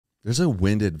There's a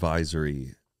wind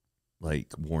advisory,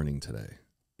 like, warning today.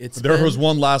 There was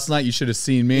one last night. You should have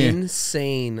seen me.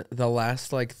 Insane. The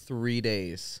last like 3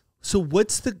 days. So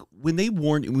what's when they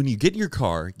warn, when you get in your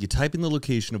car, you type in the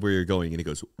location of where you're going, and it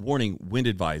goes, warning, wind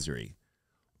advisory.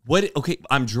 Okay,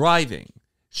 I'm driving.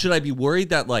 Should I be worried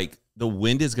that, like, the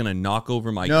wind is gonna knock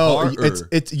over my car? No,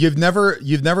 it's you've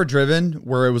never driven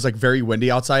where it was like very windy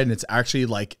outside and it's actually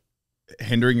like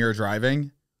hindering your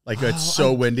driving. Like it's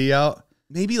so windy out.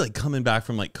 Maybe like coming back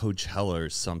from like Coachella or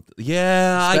something.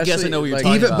 Yeah, Especially, I guess I know what you're like,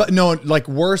 talking about. But no, like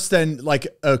worse than like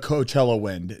a Coachella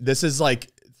wind. This is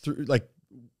like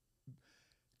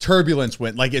turbulence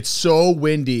wind. Like it's so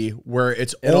windy where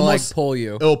it'll like pull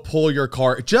you. It'll pull your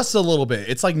car just a little bit.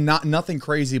 It's like nothing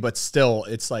crazy, but still,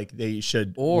 it's like they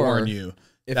should warn you.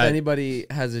 If anybody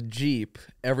has a Jeep,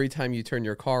 every time you turn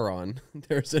your car on,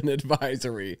 there's an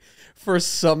advisory for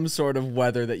some sort of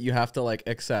weather that you have to like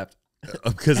accept.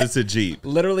 Because it's a Jeep.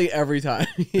 Literally every time.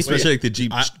 Especially like the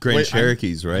Jeep Grand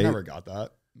Cherokees, right? I never got that.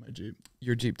 My Jeep.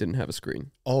 Your Jeep didn't have a screen.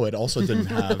 Oh, it also didn't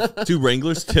have. Do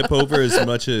Wranglers tip over as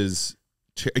much as...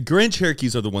 Grand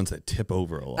Cherokees are the ones that tip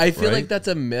over a lot, I feel right? like that's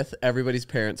a myth everybody's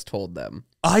parents told them.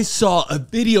 I saw a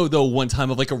video, though, one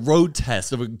time of like a road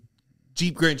test of a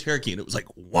Jeep Grand Cherokee, and it was like,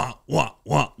 wah, wah,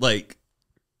 wah. Like,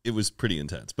 it was pretty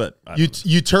intense. But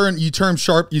you turn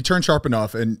sharp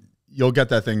enough, and you'll get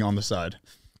that thing on the side.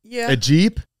 Yeah. A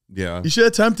Jeep? Yeah. You should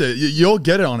attempt it. You'll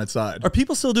get it on its side. Are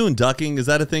people still doing ducking? Is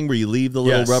that a thing where you leave the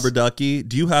little rubber ducky?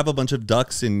 Do you have a bunch of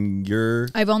ducks in your...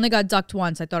 I've only got ducked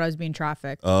once. I thought I was being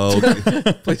trafficked. Oh,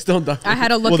 okay. Please don't duck. I had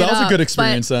to look Well, it that was up, a good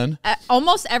experience then.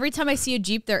 Almost every time I see a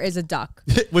Jeep, there is a duck.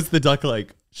 What's the duck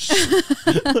like?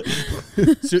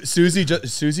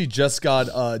 Susie just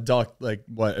got ducked like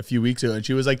what a few weeks ago, and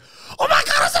she was like, "Oh my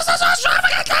god, this is so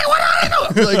extravagant! What are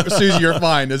you doing?" Like, Susie, you're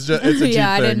fine. It's a Jeep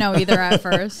I thing. didn't know either at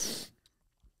first.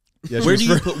 Yeah, where do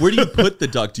you put the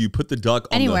duck? Do you put the duck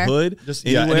on Anywhere. the hood? just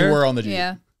anywhere? anywhere on the Jeep?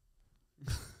 Yeah.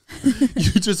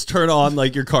 You just turn on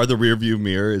like your car, the rear view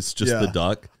mirror is just the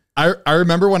duck. I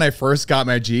remember when I first got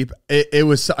my Jeep, it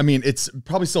was, I mean, it's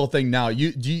probably still a thing now.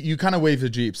 You kind of wave the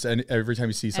Jeeps and every time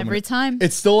you see someone. Every time.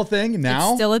 It's still a thing now?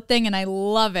 It's still a thing, and I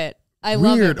love it. I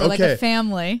love it. We're like a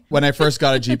family. When I first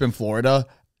got a Jeep in Florida,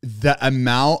 the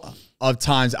amount of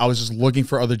times I was just looking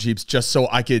for other Jeeps just so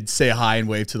I could say hi and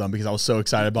wave to them because I was so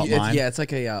excited about mine. Yeah, it's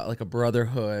like a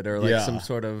brotherhood or like some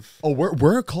sort of... Oh,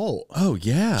 we're a cult. Oh,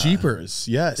 yeah. Jeepers,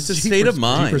 yes. It's a state of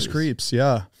mind. Jeepers Creeps,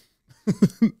 yeah.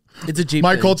 It's a Jeep.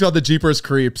 My cult's called the Jeepers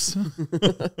Creeps.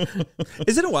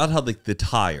 Isn't it wild how like the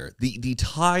tire, the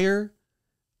tire,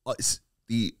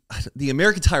 the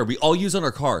American tire we all use on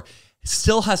our car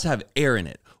still has to have air in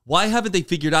it? Why haven't they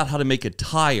figured out how to make a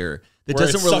tire that Where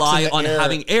it doesn't sucks rely in the on air?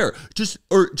 having air? Just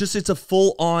it's a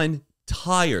full on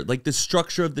tire. Like the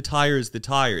structure of the tire is the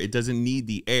tire. It doesn't need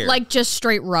the air. Like just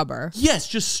straight rubber. Yes,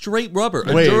 just straight rubber,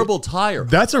 a Wait, durable tire.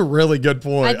 That's a really good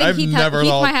point. I think Heath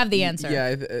might have the answer.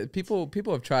 Yeah, people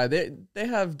have tried. They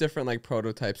have different like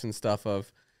prototypes and stuff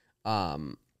of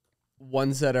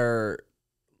ones that are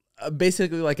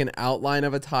basically like an outline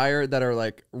of a tire that are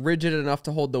like rigid enough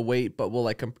to hold the weight, but will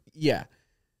like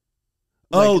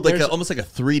Almost like a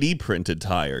 3D printed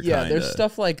tire. Yeah, kinda. there's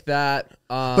stuff like that.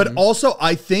 But also,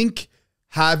 I think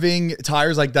having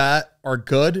tires like that are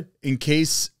good in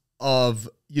case of,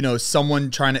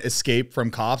 someone trying to escape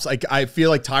from cops. Like, I feel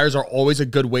like tires are always a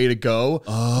good way to go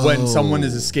when someone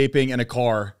is escaping in a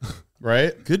car,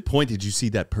 right? Good point. Did you see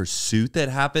that pursuit that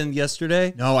happened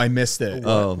yesterday? No, I missed it.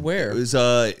 Where? It was,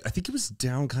 I think it was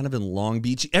down kind of in Long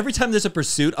Beach. Every time there's a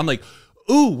pursuit, I'm like,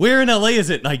 ooh, where in LA is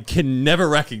it? And I can never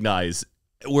recognize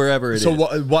wherever it is. So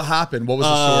what happened? What was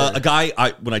the story? A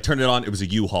guy, when I turned it on, it was a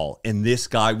U-Haul. And this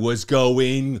guy was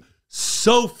going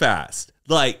so fast.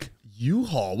 Like,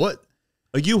 U-Haul? What?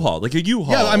 A U-Haul. Like a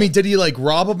U-Haul. Yeah, I mean, did he like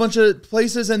rob a bunch of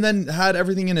places and then had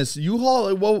everything in his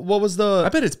U-Haul? What was the... I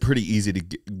bet it's pretty easy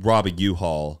to rob a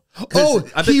U-Haul. Oh,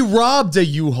 he robbed a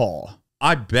U-Haul.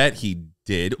 I bet he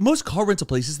did. Most car rental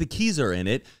places, the keys are in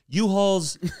it.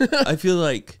 U-Hauls, I feel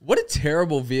like... What a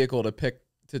terrible vehicle to pick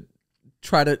to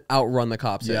try to outrun the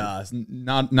cops in. Yeah, it's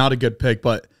not a good pick.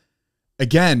 But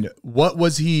again, what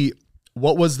did he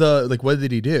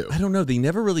do? I don't know. They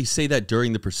never really say that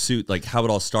during the pursuit, like how it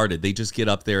all started. They just get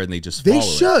up there and they just They follow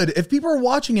should. If people are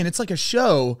watching it, it's like a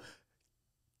show.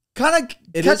 Kind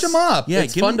of catch them up. Yeah,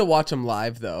 it's fun to watch them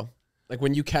live, though. Like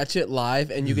when you catch it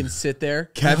live and you can sit there.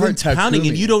 Kevin pounding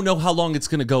and you don't know how long it's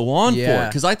going to go on for.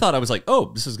 Because I thought I was like,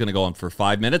 oh, this is going to go on for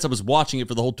 5 minutes. I was watching it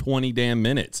for the whole 20 damn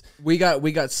minutes. We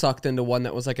got sucked into one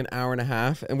that was like an hour and a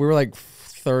half. And we were like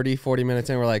 30, 40 minutes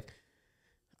in. We're like,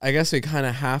 I guess we kind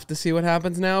of have to see what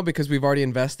happens now because we've already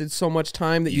invested so much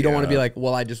time that you don't want to be like,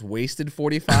 well, I just wasted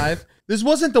 45. This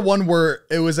wasn't the one where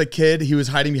it was a kid. He was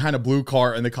hiding behind a blue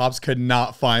car and the cops could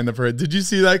not find the person. Did you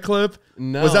see that clip?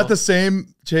 No. Was that the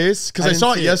same chase? Because I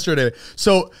saw it yesterday.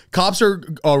 So cops are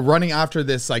running after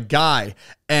this like guy,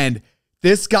 and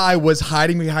this guy was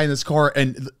hiding behind this car,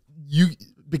 and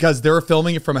because they were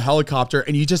filming it from a helicopter,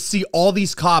 and you just see all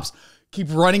these cops keep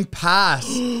running past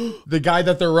the guy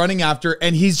that they're running after,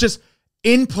 and he's just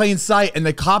in plain sight, and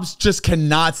the cops just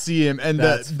cannot see him. And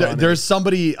there's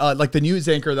somebody like the news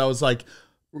anchor that was like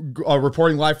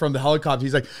reporting live from the helicopter.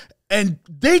 He's like, and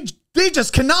they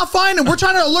just cannot find him. We're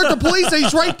trying to alert the police, and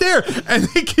he's right there, and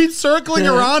they keep circling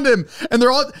around him, and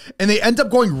they end up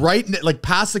going right like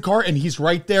past the car, and he's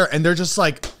right there, and they're just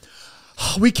like,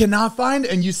 we cannot find,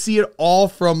 and you see it all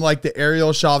from like the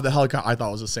aerial shot of the helicopter. I thought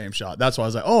it was the same shot. That's why I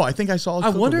was like, oh, I think I saw. I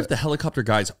wonder if the helicopter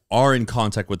guys are in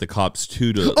contact with the cops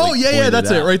too. To that's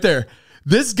it right there.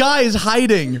 This guy is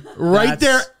hiding right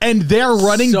there, and they're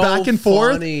running back and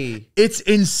forth. It's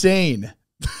insane.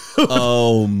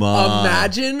 Oh my!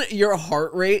 Imagine your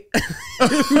heart rate.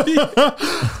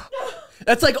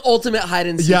 That's like ultimate hide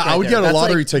and seek. Yeah, I would get a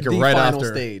lottery ticket right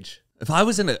after. Stage. If I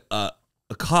was in a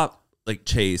cop like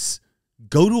chase.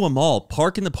 Go to a mall,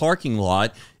 park in the parking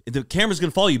lot. The camera's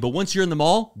going to follow you, but once you're in the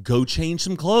mall, go change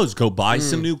some clothes. Go buy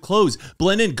some new clothes.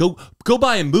 Blend in. Go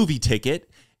buy a movie ticket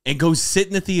and go sit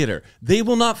in the theater. They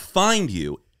will not find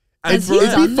you. Has he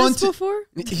done this before?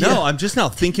 No, I'm just now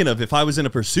thinking of if I was in a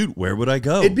pursuit, where would I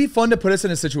go? It'd be fun to put us in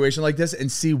a situation like this and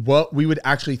see what we would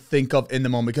actually think of in the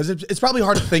moment, because it's probably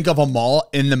hard to think of a mall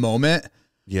in the moment.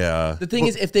 Yeah. The thing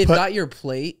is, if they've got your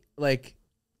plate, like,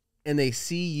 and they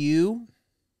see you,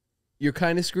 you're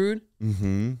kind of screwed.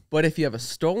 Mm-hmm. But if you have a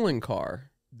stolen car,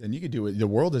 then you could do it. The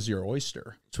world is your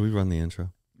oyster. Should we run the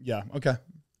intro? Yeah. Okay.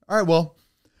 All right. Well,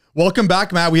 welcome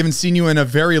back, Matt. We haven't seen you in a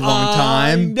very long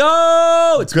time.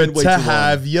 No, it's good to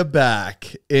have you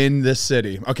back in this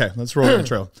city. Okay, let's roll the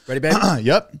intro. Ready, baby?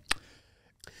 Yep.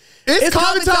 It's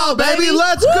coffee time, baby.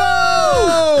 Let's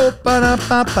go.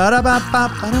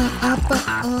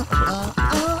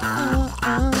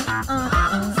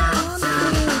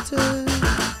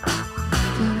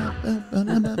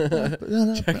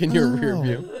 Checking your rear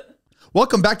view.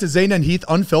 Welcome back to Zane and Heath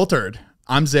Unfiltered.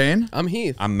 I'm Zane. I'm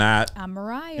Heath. I'm Matt. I'm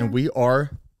Mariah. And we are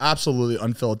absolutely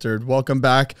unfiltered. Welcome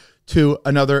back to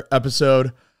another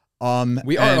episode.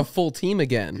 We are a full team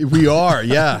again. We are,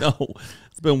 yeah. No,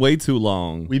 it's been way too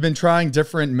long. We've been trying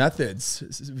different methods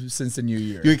since the new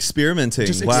year. You're experimenting.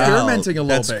 Just experimenting a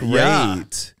little bit. Great. Yeah.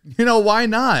 You know, why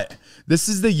not? This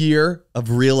is the year of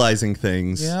realizing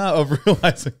things. Yeah, of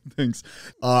realizing things.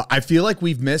 I feel like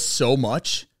we've missed so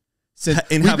much. Since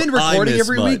we've been recording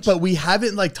every week, but we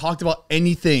haven't like talked about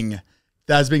anything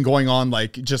that has been going on.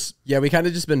 Like just we kind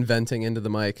of just been venting into the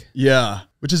mic. Yeah,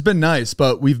 which has been nice,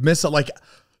 but we've missed it. Like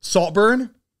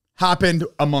Saltburn happened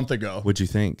a month ago. What'd you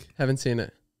think? Haven't seen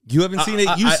it. You haven't seen it?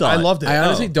 You saw it. I loved it. I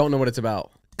honestly don't know what it's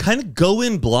about. Kind of go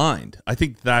in blind. I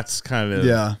think that's kind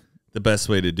of the best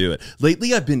way to do it.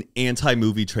 Lately, I've been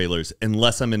anti-movie trailers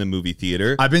unless I'm in a movie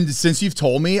theater. Since you've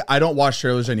told me, I don't watch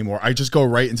trailers anymore. I just go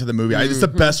right into the movie. It's the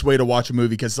best way to watch a movie,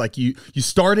 because like you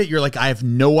start it, you're like, I have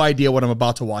no idea what I'm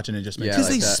about to watch, and it just makes because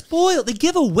they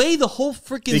give away the whole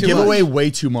freaking. They give away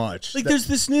way too much. Like there's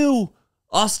this new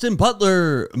Austin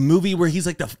Butler movie where he's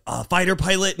like the fighter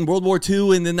pilot in World War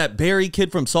II, and then that Barry kid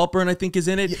from Saltburn, I think, is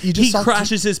in it. He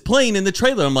crashes his plane in the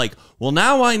trailer. I'm like, well,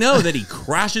 now I know that he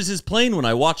crashes his plane when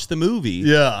I watch the movie.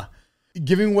 Yeah,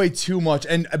 giving away too much.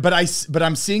 But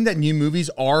I'm seeing that new movies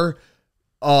are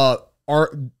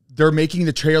they're making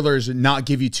the trailers not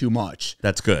give you too much.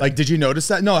 That's good. Like, did you notice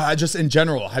that? No, just in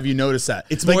general. Have you noticed that?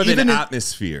 It's like more of an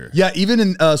atmosphere. Yeah, even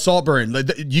in Saltburn,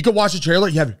 like, you could watch a trailer,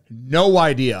 you have no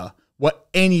idea what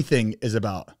anything is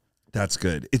about. That's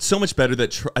good. It's so much better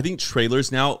that I think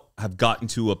trailers now have gotten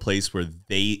to a place where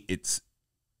the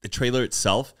trailer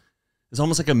itself is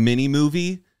almost like a mini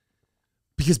movie.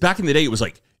 Because back in the day, it was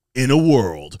like, in a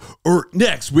world, or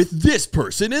next with this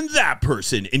person and that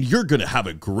person, and you're going to have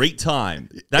a great time.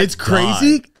 It's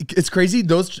crazy. It's crazy.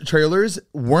 Those trailers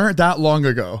weren't that long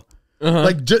ago.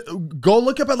 Like, go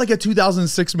look up at like a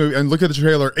 2006 movie and look at the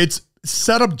trailer. It's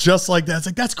set up just like that. It's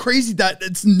like, that's crazy that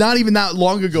it's not even that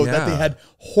long ago that they had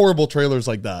horrible trailers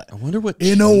like that. I wonder what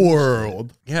in a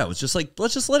world. Yeah, it was just like,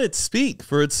 let's just let it speak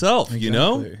for itself, you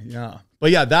know? Yeah. But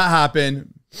yeah, that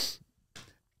happened.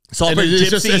 Saltburn,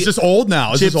 it's just old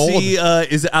now. It's Dipsea, just old.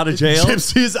 Is out of jail.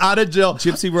 Dipsea is out of jail.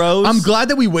 Gypsy Rose. I'm glad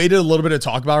that we waited a little bit to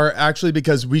talk about her, actually,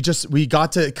 because we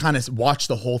got to kind of watch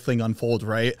the whole thing unfold,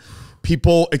 right?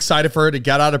 People excited for her to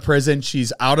get out of prison.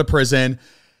 She's out of prison.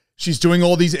 She's doing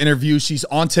all these interviews. She's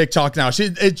on TikTok now. She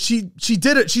did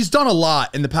it. She's done a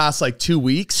lot in the past like 2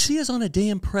 weeks. She is on a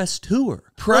damn press tour.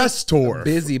 Tour.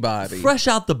 Busybody. Fresh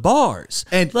out the bars.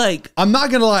 And like, I'm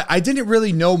not gonna lie, I didn't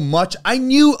really know much. I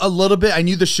knew a little bit. I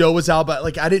knew the show was out, but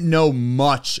like I didn't know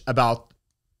much about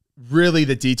really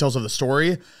the details of the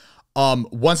story.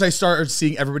 Once I started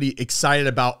seeing everybody excited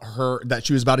about her, that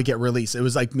she was about to get released, it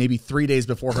was like maybe 3 days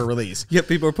before her release. yeah,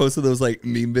 people are posting those like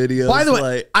meme videos. By the way,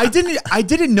 like, I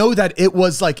didn't know that it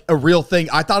was like a real thing.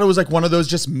 I thought it was like one of those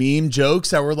just meme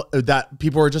jokes that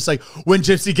people were just like, when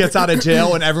Dipsea gets out of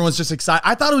jail and everyone's just excited.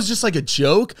 I thought it was just like a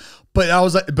joke, but I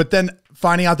was like, but then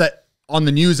finding out that on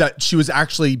the news that she was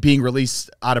actually being released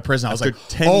out of prison, I was after like,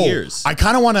 10 years. I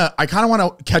kind of want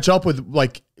to catch up with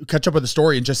the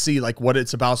story and just see like what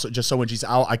it's about. So when she's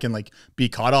out, I can like be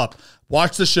caught up.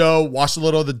 Watch the show, watch a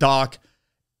little of the doc.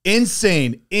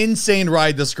 Insane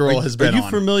ride this girl has been on. Are you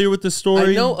familiar with the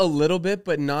story? I know a little bit,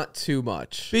 but not too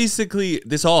much. Basically,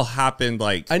 this all happened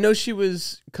like... I know she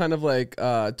was kind of like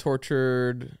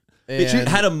tortured. And she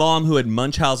had a mom who had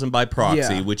Munchausen by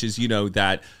proxy, Yeah. which is,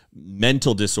 that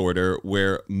mental disorder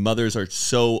where mothers are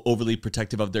so overly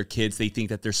protective of their kids. They think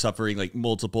that they're suffering like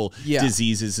multiple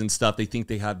diseases and stuff. They think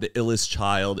they have the illest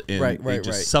child and they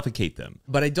just suffocate them.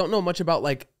 But I don't know much about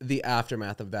like the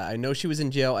aftermath of that. I know she was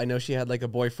in jail. I know she had like a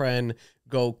boyfriend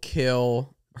go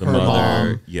kill The her mother,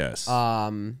 mom. yes.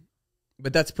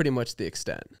 But that's pretty much the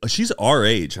extent. She's our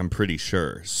age, I'm pretty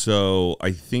sure. So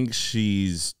I think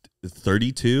she's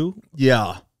 32.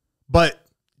 Yeah, but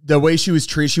the way she was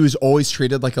treated, she was always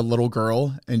treated like a little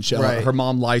girl, and her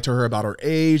mom lied to her about her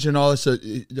age and all this. So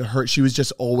she was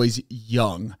just always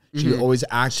young. She always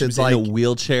acted She was like in a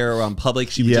wheelchair around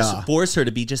public. She would just force her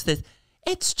to be just this.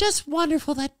 It's just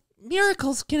wonderful that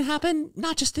miracles can happen,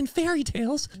 not just in fairy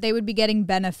tales. They would be getting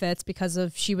benefits because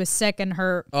of she was sick and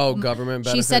her government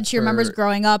benefits. She said she remembers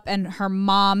growing up and her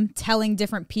mom telling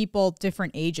different people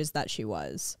different ages that she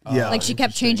was. Yeah. Like she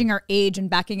kept changing her age and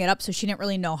backing it up, so she didn't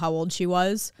really know how old she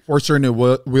was. forced her in a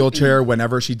wheelchair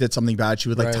whenever she did something bad. She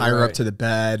would like tie her up to the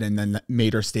bed and then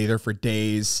made her stay there for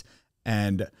days.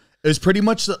 And it was pretty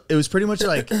much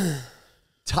like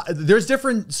there's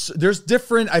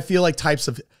different I feel like types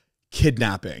of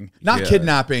kidnapping, not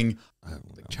kidnapping,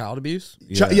 like child abuse.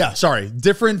 Sorry,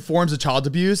 different forms of child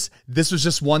abuse. This was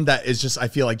just one that is just I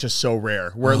feel like just so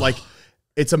rare, where like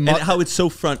it's and how it's so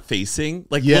front facing.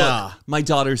 Like, look, my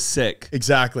daughter's sick.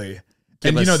 Exactly.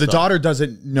 And the daughter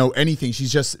doesn't know anything. She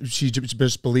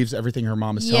just believes everything her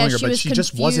mom is telling her, but she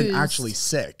just wasn't actually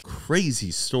sick.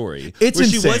 Crazy story. It's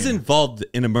insane. She was involved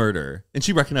in a murder and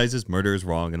she recognizes murder is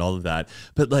wrong and all of that.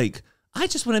 But like, I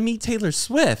just want to meet Taylor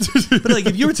Swift. But like,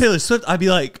 if you were Taylor Swift, I'd be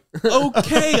like,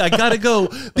 okay, I gotta go.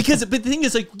 But the thing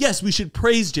is, like, yes, we should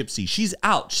praise Dipsea. She's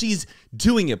out. She's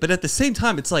doing it. But at the same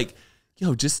time, it's like,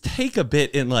 yo, just take a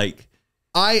bit and like,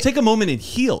 take a moment and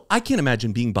heal. I can't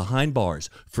imagine being behind bars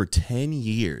for 10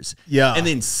 years. Yeah. And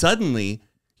then suddenly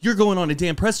you're going on a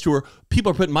damn press tour.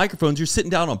 People are putting microphones. You're sitting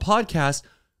down on podcasts.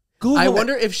 I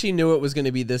wonder if she knew it was going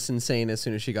to be this insane as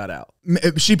soon as she got out.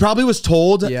 She probably was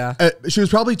told. Yeah. She was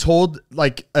probably told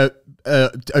like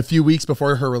a few weeks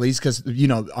before her release because,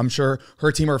 I'm sure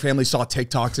her team or her family saw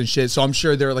TikToks and shit. So I'm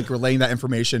sure they're like relaying that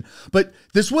information. But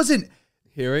this wasn't.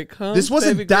 Here it comes. This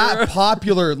wasn't that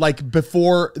popular like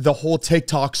before the whole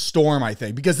TikTok storm, I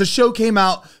think, because the show came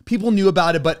out, people knew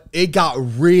about it, but it got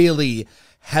really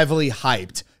heavily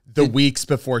hyped the weeks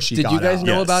before she got out. Did you guys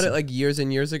know about it like years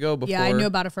and years ago before? Yeah, I knew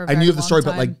about it for a very I knew of the story,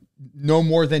 long time. but like no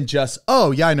more than just,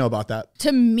 oh, yeah, I know about that.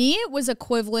 To me, it was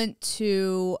equivalent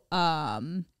to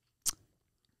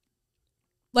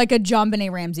like a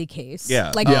JonBenet Ramsey case.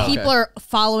 Yeah. Like people are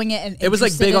following it and it was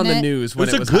like big on the news when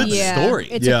it was a good happening. story.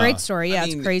 It's a great story. Yeah,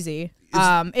 it's crazy.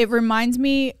 It reminds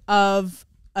me of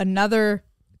another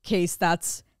case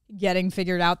that's getting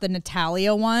figured out, the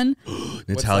Natalia one.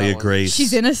 Natalia Grace.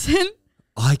 She's innocent.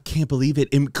 I can't believe it.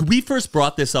 And we first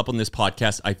brought this up on this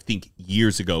podcast, I think,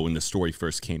 years ago when the story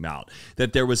first came out,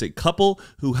 that there was a couple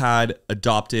who had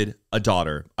adopted a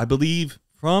daughter, I believe,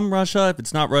 from Russia. If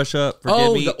it's not Russia,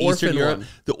 forgive me. The Eastern orphan Europe. one.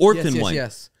 The orphan Yes, one.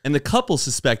 yes. And the couple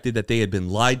suspected that they had been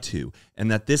lied to and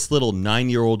that this little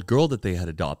 9-year-old girl that they had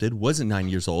adopted wasn't 9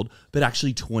 years old, but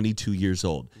actually 22 years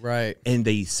old. Right. And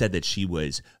they said that she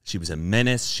was a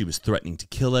menace. She was threatening to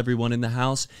kill everyone in the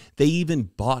house. They even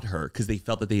bought her because they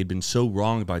felt that they had been so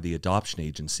wronged by the adoption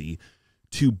agency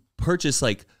to purchase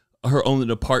like her own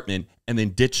apartment and then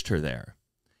ditched her there.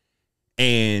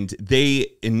 And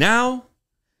now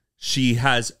she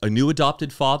has a new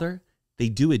adopted father. They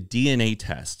do a DNA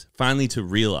test finally to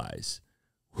realize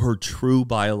her true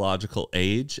biological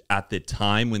age at the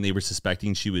time when they were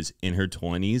suspecting she was in her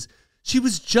 20s. She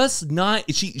was just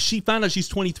not. She found out she's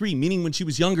 23, meaning when she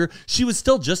was younger, she was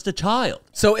still just a child.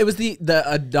 So it was the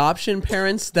adoption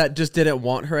parents that just didn't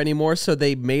want her anymore. So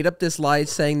they made up this lie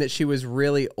saying that she was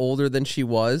really older than she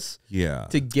was. Yeah.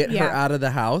 To get her out of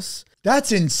the house.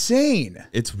 That's insane.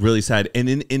 It's really sad. And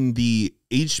in the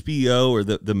HBO or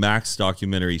the Max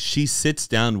documentary, she sits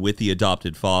down with the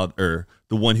adopted father, or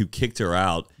the one who kicked her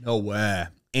out. No way.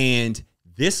 And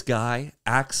this guy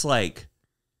acts like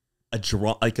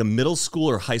a middle school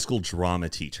or high school drama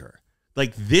teacher.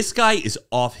 Like, this guy is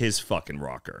off his fucking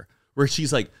rocker. Where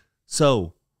she's like,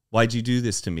 so why'd you do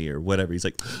this to me or whatever? He's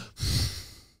like,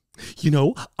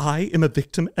 I am a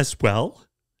victim as well,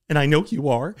 and I know you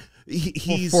are.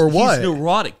 He's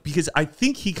neurotic, because I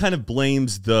think he kind of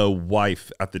blames the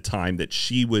wife at the time that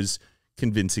she was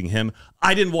convincing him.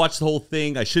 I didn't watch the whole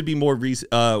thing. I should be more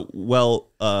so what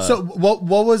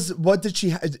did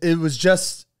she it was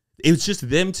just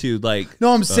them two, like.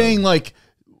 No, I'm saying, like,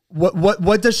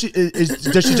 what does she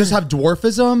does she just have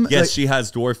dwarfism? Yes, like, she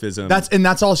has dwarfism.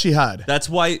 That's all she had. That's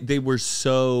why they were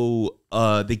so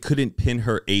they couldn't pin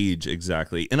her age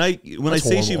exactly. And when I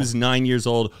say horrible. she was 9 years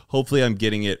old, hopefully I'm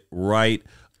getting it right.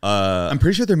 I'm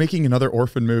pretty sure they're making another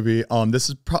orphan movie. This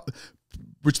is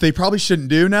which they probably shouldn't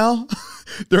do now.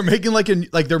 They're making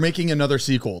they're making another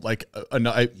sequel.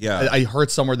 I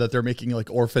heard somewhere that they're making like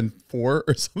Orphan 4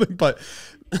 or something, but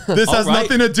this has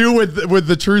nothing to do with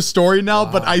the true story now.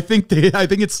 Wow. But I think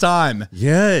it's time.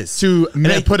 Yes, to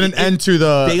put an end to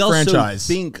the franchise.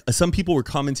 Also think some people were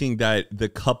commenting that the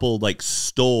couple like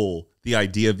stole the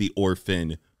idea of the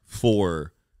orphan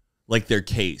for like their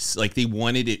case. Like, they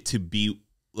wanted it to be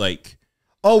like.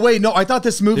 Oh, wait, no, I thought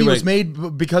this movie was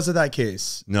made because of that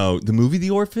case. No, the movie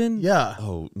The Orphan? Yeah.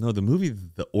 Oh, no, the movie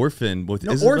The Orphan with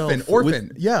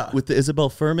Orphan, yeah. With the Isabel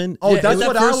Furman. Oh, that's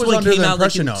what I was under the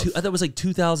impression of. I thought it was like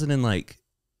 2009.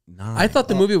 I thought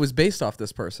the movie was based off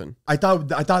this person. I thought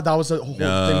that was the whole thing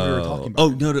we were talking about. Oh,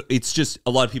 no, it's just a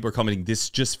lot of people are commenting,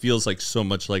 this just feels like so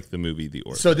much like the movie The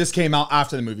Orphan. So this came out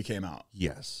after the movie came out?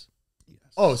 Yes.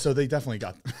 Oh, so they definitely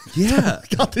got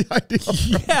the idea.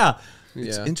 Yeah.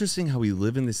 It's interesting how we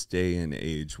live in this day and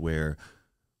age where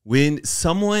when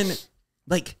someone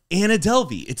like Anna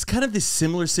Delvey, it's kind of this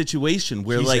similar situation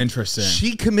where interesting.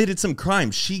 She committed some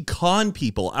crime. She conned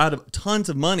people out of tons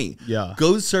of money. Yeah.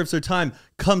 Goes, serves her time,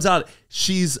 comes out.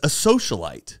 She's a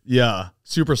socialite. Yeah.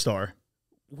 Superstar.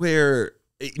 Where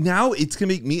now it's going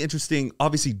to make me interesting.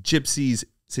 Obviously, Dipsea's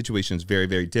situation is very,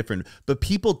 very different. But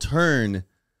people turn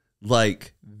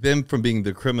like them from being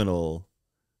the criminal,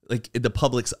 like in the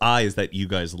public's eyes, that you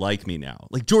guys like me now.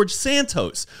 Like George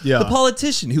Santos, the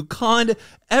politician who conned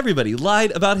everybody,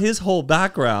 lied about his whole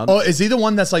background. Oh, is he the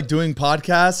one that's like doing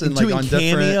podcasts and like doing on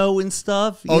Cameo and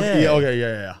stuff? Okay,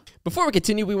 yeah. Before we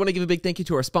continue, we want to give a big thank you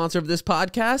to our sponsor of this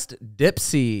podcast,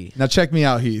 Dipsea. Now check me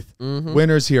out, Heath.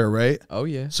 Winter's here, right? Oh,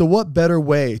 yeah. So what better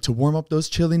way to warm up those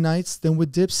chilly nights than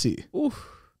with Dipsea? Oof.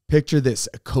 Picture this: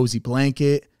 a cozy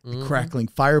blanket, a crackling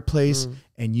fireplace,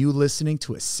 and you listening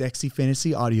to a sexy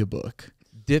fantasy audiobook.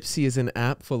 Dipsea is an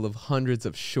app full of hundreds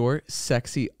of short,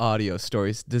 sexy audio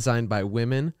stories designed by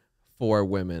women for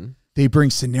women. They bring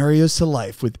scenarios to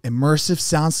life with immersive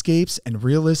soundscapes and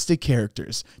realistic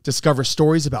characters. Discover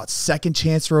stories about second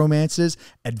chance romances,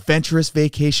 adventurous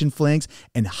vacation flings,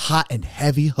 and hot and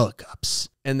heavy hookups.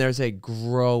 And there's a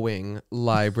growing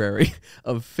library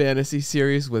of fantasy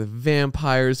series with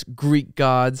vampires, Greek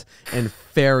gods, and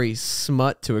fairy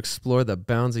smut to explore the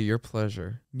bounds of your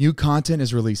pleasure. New content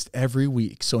is released every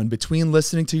week, so in between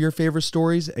listening to your favorite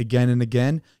stories again and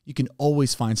again, you can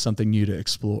always find something new to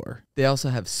explore. They also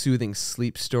have soothing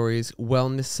sleep stories,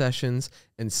 wellness sessions,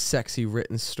 and sexy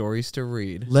written stories to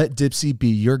read. Let Dipsea be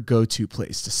your go-to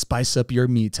place to spice up your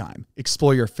me time,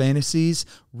 explore your fantasies,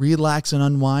 relax and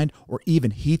unwind, or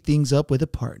even heat things up with a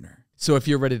partner. So if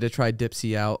you're ready to try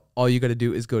Dipsea out, all you got to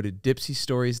do is go to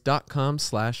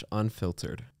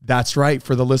dipseastories.com/unfiltered. That's right.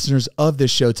 For the listeners of this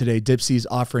show today, Dipsea is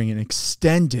offering an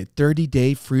extended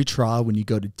 30-day free trial when you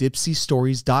go to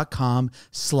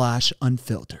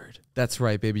dipseastories.com/unfiltered. That's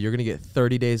right, baby. You're going to get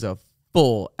 30 days of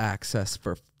full access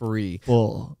for free.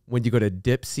 Full. When you go to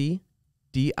Dipsea,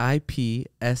 DIPSEA,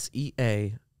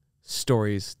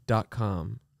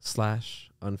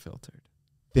 stories.com/unfiltered.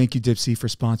 Thank you, Dipsea, for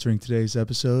sponsoring today's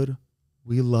episode.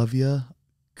 We love you.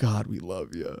 God, we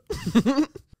love you.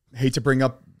 Hate to bring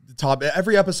up the top.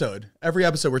 Every episode,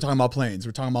 we're talking about planes.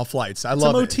 We're talking about flights. I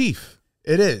love it. It's a motif.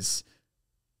 It is.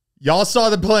 Y'all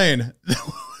saw the plane.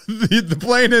 the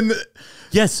plane in the...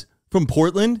 Yes, from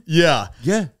Portland. Yeah.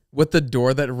 Yeah. With the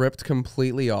door that ripped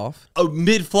completely off. Oh,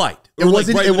 mid-flight. It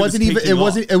wasn't. It wasn't even. It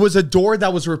wasn't. It was a door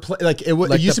that was replaced. Like it was.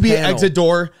 Like it used the to be an panel. exit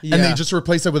door, Yeah. and they just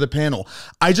replaced it with a panel.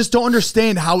 I just don't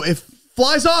understand how it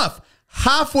flies off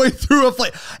halfway through a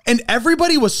flight, and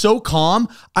everybody was so calm.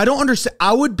 I don't understand.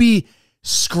 I would be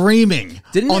screaming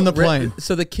on the plane.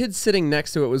 So the kid sitting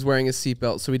next to it was wearing a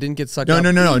seatbelt, so he didn't get sucked No, up.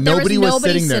 no. Nobody was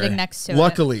sitting there. next to it.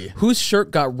 Luckily, Whose shirt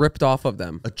got ripped off of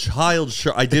them? A child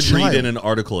shirt. I did read in an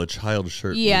article a child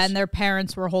shirt. Yeah, was- and their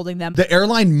parents were holding them. the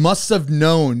airline must have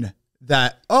known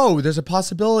that. Oh, there's a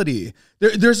possibility.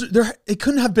 It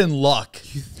couldn't have been luck.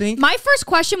 You think? My first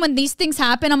question when these things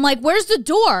happen, I'm like, "Where's the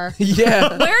door?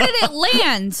 Yeah. Where did it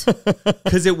land?"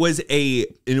 Because it was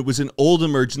an old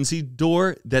emergency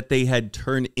door that they had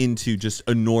turned into just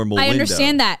a normal I window.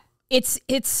 understand that it's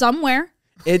somewhere.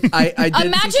 I did see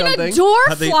Imagine something. a door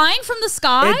How they- flying from the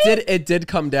sky. It did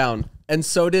come down, and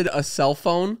so did a cell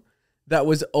phone that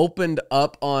was opened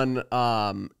up on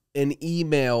an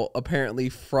email apparently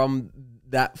from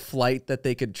that flight that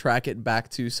they could track it back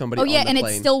to somebody. Oh on yeah, the and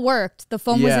plane. it still worked. The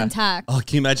phone was Yeah. intact. Oh,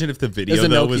 can you imagine if the video There's a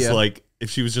though was Nokia. like if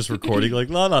she was just recording like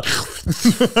la la.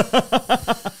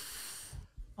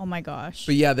 Oh my gosh.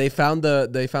 But yeah, they found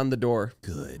the door.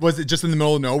 Good. Was it just in the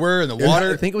middle of nowhere in the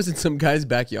water? I think it was in some guy's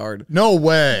backyard. No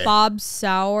way. Bob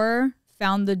Sauer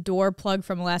found the door plug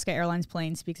from Alaska Airlines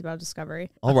plane. Speaks about discovery.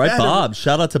 All right, Bob.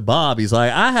 Shout out to Bob. He's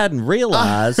like, I hadn't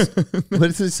realized. What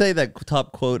does it say? That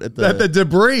top quote at the. That the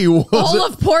debris was. All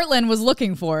of Portland was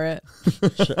looking for it.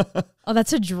 Oh,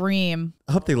 that's a dream.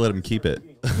 I hope they let him keep it.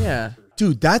 Yeah.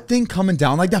 Dude, that thing coming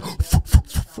down like that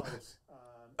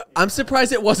I'm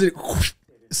surprised it wasn't.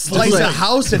 slice a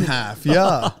house in half.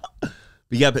 Yeah.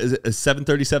 But yeah, but a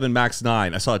 737 MAX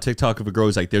 9. I saw a TikTok of a girl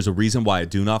who's like, there's a reason why I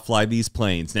do not fly these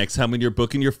planes. Next time when you're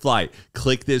booking your flight,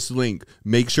 click this link.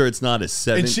 Make sure it's not a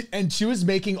 7. And she was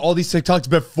making all these TikToks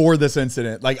before this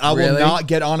incident. Like, I will Really? not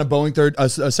get on a a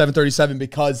 737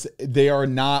 because they are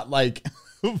not like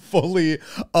fully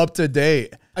up to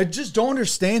date. I just don't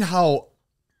understand how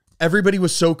everybody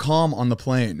was so calm on the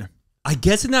plane. I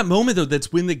guess in that moment, though,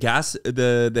 that's when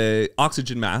the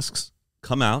oxygen masks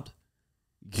come out.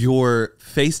 You're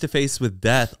face to face with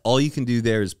death. All you can do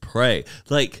there is pray.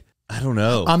 Like, I don't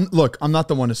know. I'm not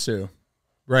the one to sue,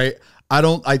 right?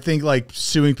 I think like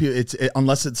suing people,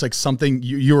 unless it's like something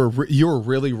you were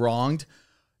really wronged.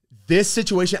 This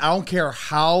situation, I don't care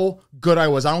how good I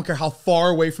was. I don't care how far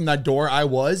away from that door I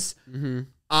was. Mm-hmm.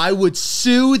 I would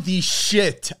sue the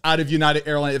shit out of United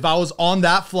Airlines. If I was on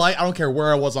that flight, I don't care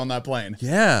where I was on that plane.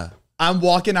 Yeah. I'm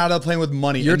walking out of the plane with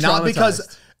money. You're and not because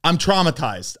traumatized. I'm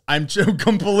traumatized. I'm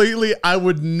completely, I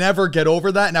would never get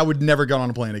over that, and I would never get on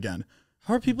a plane again.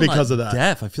 How are people Because not of that.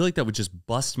 deaf? I feel like that would just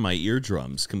bust my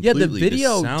eardrums Yeah, completely. the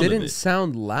video sound of didn't it.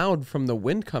 sound loud from the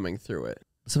wind coming through it.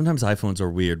 Sometimes iPhones are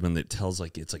weird when it tells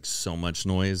like it's like so much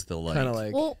noise. They'll like, Kind of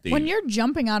like. Well, They- when you're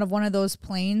jumping out of one of those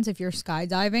planes, if you're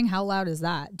skydiving, how loud is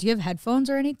that? Do you have headphones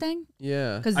or anything?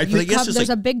 Yeah. Because I guess just there's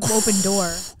like- a big open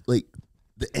door. like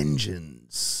the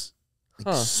engines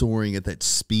like Huh. soaring at that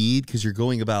speed because you're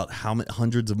going about how many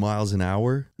hundreds of miles an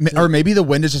hour. Or maybe the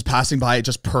wind is just passing by it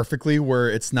just perfectly where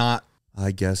it's not.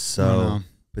 I guess I don't so. know.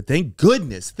 But thank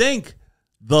goodness, thank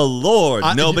the Lord,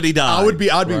 nobody died. I'd be,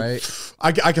 Right.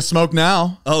 I could smoke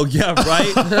now. Oh yeah,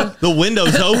 right. The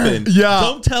window's open. Yeah.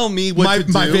 Don't tell me what to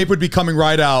do. My vape would be coming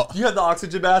right out. You had the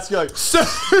oxygen mask. You're like,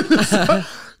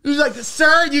 He's like,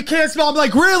 sir, you can't smoke. I'm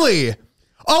like, really?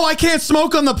 Oh, I can't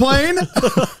smoke on the plane?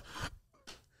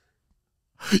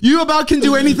 You about can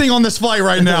do anything on this flight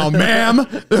right now, ma'am.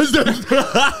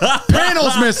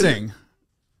 Panel's missing.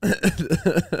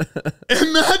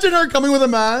 Imagine her coming with a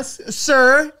mask.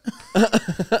 Sir,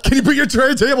 can you put your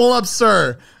tray table up,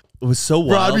 sir? it was so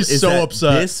Bro, I'd wild. be is so that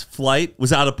upset. This flight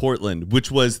was out of Portland,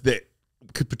 which was the.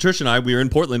 Patricia and I, we were in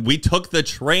Portland. We took the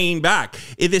train back.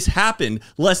 This happened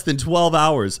less than 12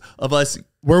 hours of us.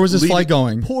 Where was this leaving flight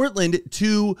going? Portland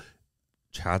to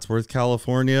Chatsworth,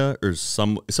 California, or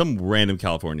some random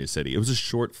California city. It was a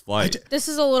short flight. This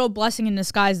is a little blessing in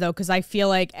disguise, though, because I feel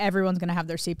like everyone's going to have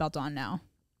their seatbelt on now.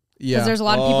 Yeah. Because there's a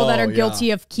lot of people that Oh, are yeah.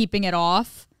 guilty of keeping it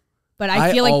off. But I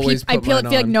I feel like always I put feel mine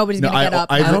like on. nobody's going to get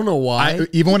up. I don't know why.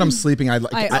 Even when I'm sleeping, I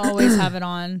always have it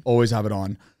on. always have it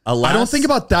on. Alas- I don't think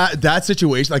about that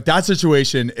situation. Like that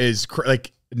situation is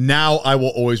like now I will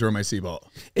always wear my seatbelt.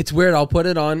 It's weird. I'll put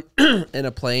it on in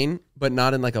a plane, but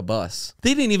not in like a bus.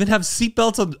 They didn't even have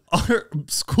seatbelts on our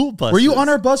school buses. Were you on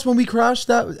our bus when we crashed?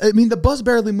 I mean, the bus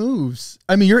barely moves.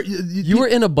 I mean, You were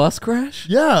in a bus crash?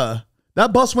 yeah.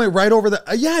 That bus went right over the.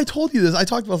 Yeah, I told you this. I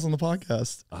talked about this on the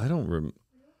podcast. I don't remember.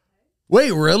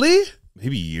 Wait, really?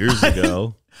 Maybe years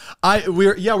ago. We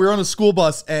were on a school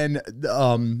bus and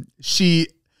she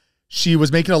She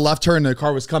was making a left turn and the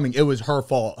car was coming. It was her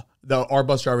fault. Our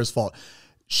bus driver's fault.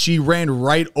 She ran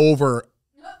right over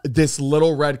this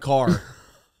little red car.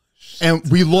 And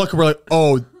we look, we're like,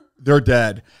 oh, they're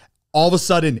dead. All of a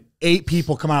sudden, 8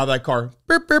 people come out of that car.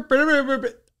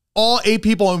 All 8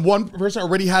 people, and one person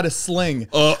already had a sling.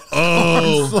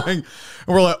 Sling. And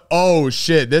we're like, oh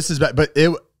shit, this is bad. But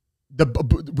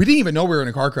we didn't even know we were in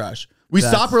a car crash. We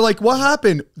stopped. We're like, what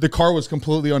happened? The car was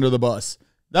completely under the bus.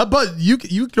 That bus,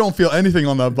 you don't feel anything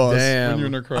on that bus when you're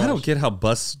in a crash. I don't get how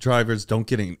bus drivers don't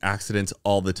get in accidents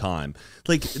all the time.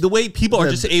 Like the way people are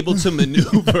just able to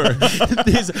maneuver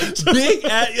this big,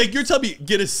 like you're telling me,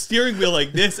 get a steering wheel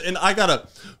like this, and I gotta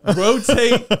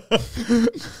rotate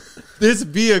this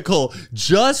vehicle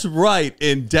just right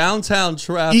in downtown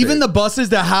traffic. Even the buses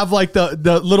that have like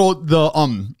the little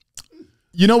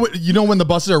you know when the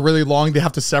buses are really long, they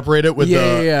have to separate it with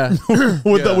the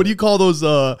what do you call those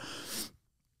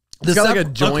It's got like a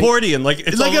joint. Accordion, like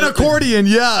it's like an accordion.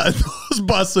 Yeah, those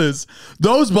buses.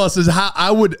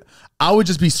 I would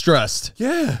just be stressed.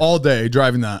 Yeah, all day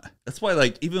driving that. That's why,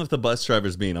 like, even if the bus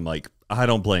driver's mean, I'm like, I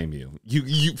don't blame you.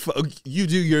 You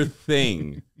do your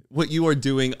thing. What you are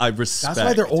doing, I respect. That's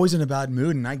why they're always in a bad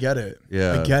mood, and I get it.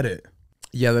 Yeah, I get it.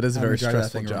 Yeah, that is a very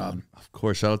stressful job. Of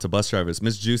course, shout out to bus drivers.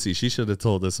 Miss Juicy, she should have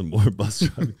told us some more bus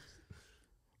drivers.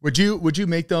 Would you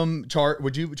make them charge?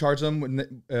 Would you charge them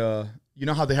when you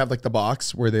know how they have like the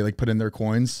box where they like put in their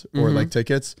coins or like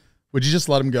tickets? Would you just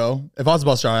let them go? If I was a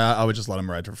bus driver, I would just let them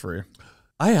ride for free.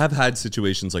 I have had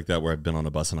situations like that where I've been on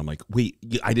a bus and I'm like, wait,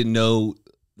 I didn't know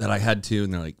that I had to.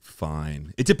 And they're like,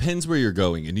 fine. It depends where you're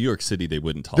going. In New York City, they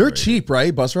wouldn't tolerate They're cheap,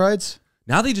 right? Bus rides?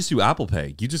 Now they just do Apple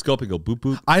Pay. You just go up and go boop,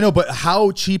 boop. I know, but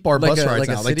how cheap are bus rides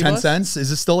now? Like 10 bus? cents?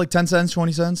 Is it still like 10 cents,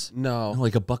 20 cents? No.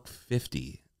 Like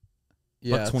 $1.50.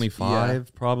 Yeah,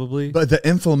 $1.25 probably. But the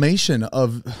inflammation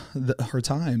of her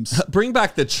times. Bring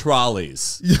back the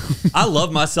trolleys. I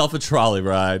love myself a trolley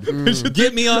ride.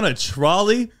 Get me on a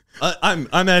trolley. I'm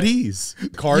at ease.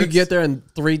 You get there in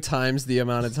 3 times the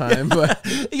amount of time. But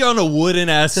you're on a wooden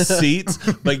ass seat,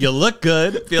 but you look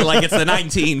good. Feel like it's the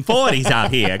 1940s out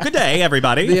here. Good day,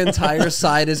 everybody. The entire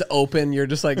side is open. You're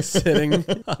just like sitting.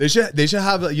 They should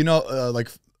have like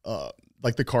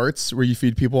the carts where you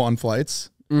feed people on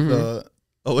flights.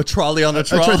 A trolley on a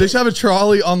trolley. They should have a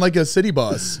trolley on like a city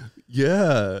bus.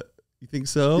 Yeah. You think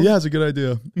so? Yeah, it's a good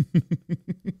idea.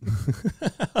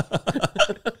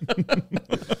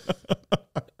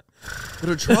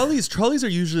 But trolleys are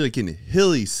usually like in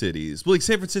hilly cities. Well, like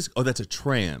San Francisco. Oh, that's a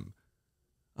tram.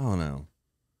 I don't know.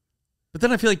 But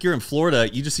then I feel like you're in Florida.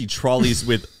 You just see trolleys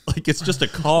with like it's just a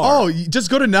car. Oh, you just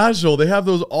go to Nashville. They have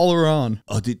those all around.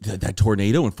 Oh, dude, that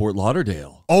tornado in Fort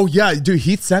Lauderdale. Oh yeah, dude.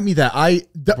 Heath sent me that.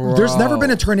 There's never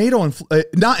been a tornado in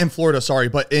not in Florida. Sorry,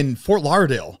 but in Fort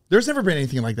Lauderdale. There's never been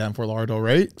anything like that in Fort Lauderdale,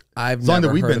 right? I've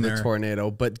never heard of a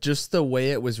tornado, but just the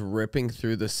way it was ripping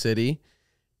through the city,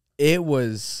 it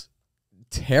was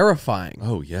terrifying.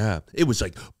 Oh yeah, it was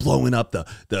like blowing up the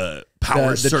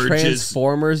power surges, the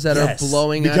transformers that are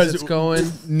blowing as it's going.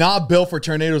 Not built for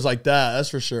tornadoes like that. That's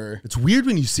for sure. It's weird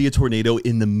when you see a tornado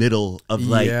in the middle of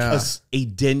like a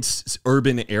dense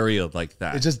urban area like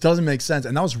that. It just doesn't make sense.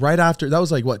 And that was right after. That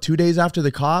was like what, 2 days after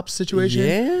the cops situation.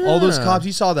 Yeah, all those cops.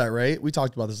 You saw that, right? We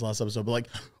talked about this last episode, but like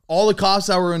all the cops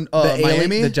that were in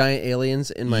Miami, the giant aliens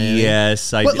in Miami.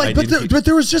 Yes, but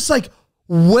there was just like.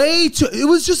 It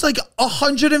was just like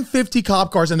 150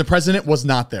 cop cars and the president was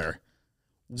not there.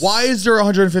 Why is there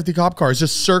 150 cop cars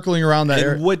just circling around that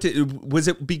area? Was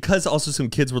it because also some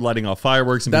kids were lighting off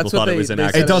fireworks and people thought it was an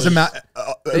accident? It doesn't matter.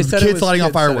 Kids lighting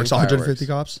off fireworks, 150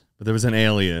 cops? But there was an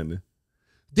alien.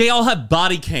 They all have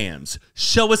body cams.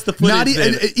 Show us the footage.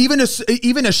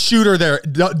 Even a shooter there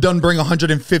doesn't bring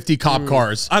 150 cop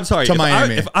cars. I'm sorry. To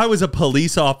Miami. If I was a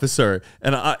police officer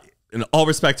and all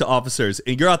respect to officers,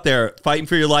 and you're out there fighting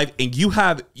for your life, and you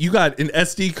got an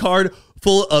SD card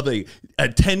full of a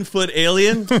 10-foot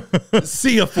alien,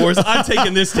 see a force. I'm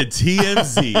taking this to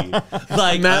TMZ.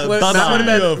 Like Matt would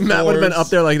have been up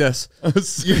there like this,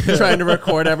 trying to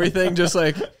record everything, just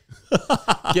like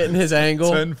getting his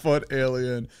angle. 10-foot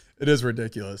alien. It is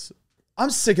ridiculous.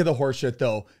 I'm sick of the horse shit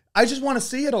though. I just want to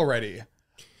see it already.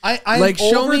 I'm like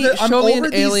show me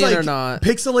an alien or not.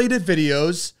 Pixelated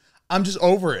videos. I'm just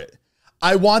over it.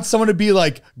 I want someone to be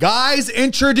like, guys,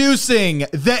 introducing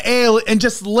the alien, and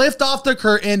just lift off the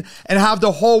curtain and have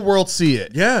the whole world see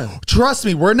it. Yeah. Trust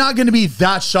me, we're not going to be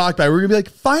that shocked by it. We're going to be like,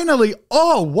 finally,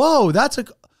 oh, whoa,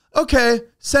 okay,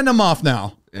 send them off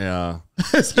now. Yeah.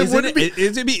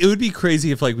 It would be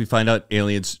crazy if like we find out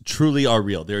aliens truly are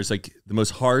real. There's like the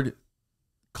most hard,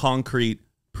 concrete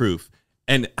proof.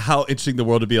 And how interesting the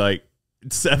world would be like,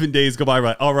 7 days go by,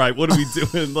 right? All right, what are we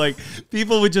doing? Like,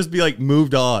 people would just be like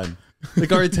moved on.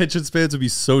 Like, our attention spans would be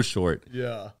so short.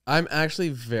 Yeah. I'm actually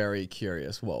very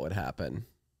curious what would happen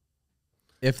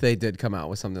if they did come out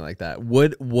with something like that.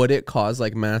 Would it cause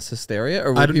like mass hysteria,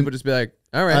 or would people just be like,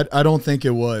 all right? I don't think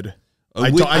it would. I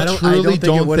don't truly think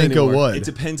don't think it anymore. would. It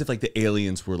depends if like the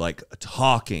aliens were like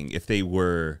talking, if they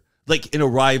were like in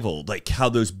Arrival, like how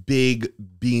those big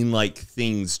bean-like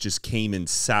things just came and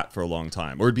sat for a long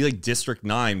time. Or it'd be like District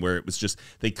 9 where it was just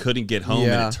they couldn't get home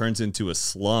and it turns into a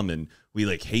slum and we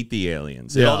like hate the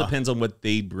aliens. It all depends on what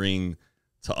they bring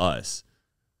to us.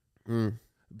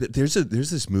 But there's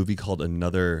this movie called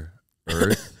Another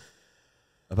Earth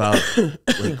about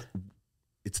like,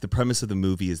 it's the premise of the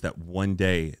movie is that one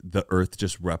day the Earth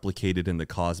just replicated in the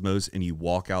cosmos and you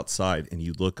walk outside and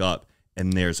you look up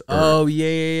and there's Earth. Oh,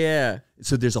 yeah.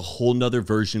 So there's a whole nother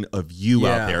version of you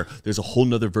out there. There's a whole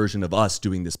nother version of us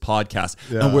doing this podcast.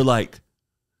 Yeah. And we're like,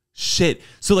 shit.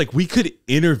 So like we could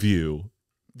interview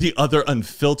the other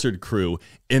Unfiltered crew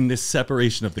in this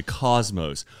separation of the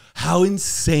cosmos. How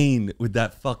insane would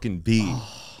that fucking be?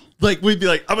 Like we'd be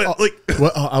like,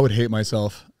 I would hate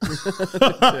myself. I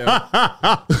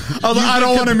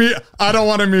don't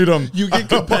want to meet him. you get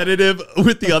competitive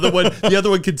with the other one. The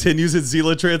other one continues his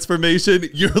Zila transformation.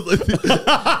 You're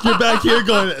back here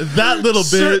going, that little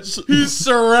bitch. He's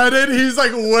shredded. He's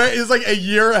like a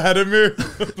year ahead of me.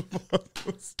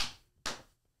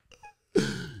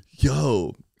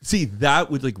 Yo, see,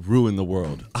 that would like ruin the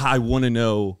world. I want to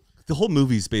know. The whole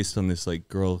movie's based on this like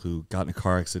girl who got in a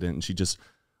car accident and she just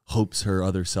hopes her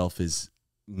other self is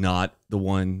not the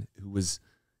one who was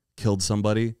killed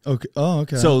somebody. Okay. Oh,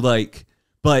 okay. So like,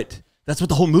 but that's what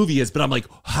the whole movie is. But I'm like,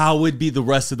 how would be the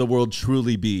rest of the world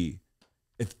truly be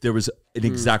if there was an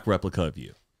exact replica of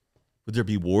you? Would there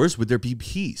be wars? Would there be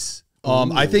peace?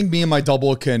 I think me and my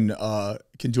double can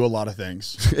do a lot of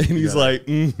things. And he's like,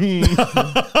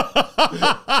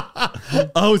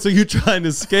 oh, so you're trying to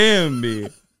scam me.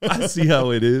 I see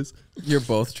how it is. You're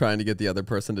both trying to get the other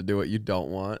person to do what you don't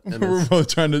want. And We're both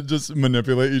trying to just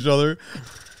manipulate each other.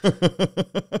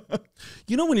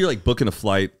 You know when you're like booking a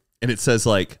flight and it says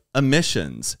like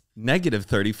emissions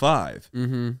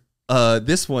 -35.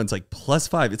 This one's like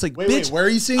 +5. It's like, wait, where are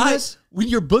you seeing this? When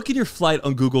you're booking your flight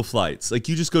on Google Flights, like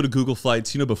you just go to Google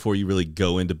Flights, you know, before you really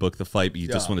go in to book the flight, but you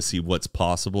just want to see what's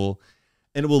possible.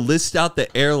 And it will list out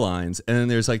the airlines. And then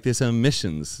there's like this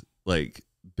emissions like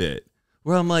bit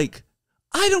where I'm like,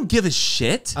 I don't give a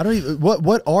shit. I don't even, what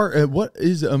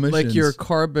is emissions? like your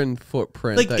carbon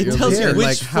footprint. Like, that it you're tells you leaving, which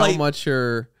like flight- how much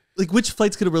you're. Like which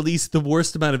flight's going to release the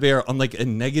worst amount of air on like a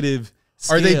negative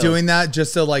scale. Are they doing that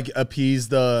just to like appease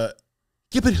the...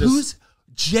 Yeah, but who's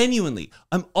genuinely?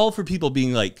 I'm all for people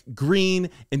being like green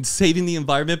and saving the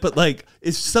environment, but like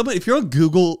if you're on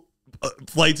Google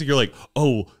flights and you're like,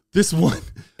 oh, this one,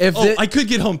 I could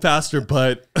get home faster,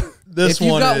 but if you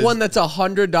got one that's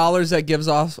 $100 that gives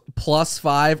off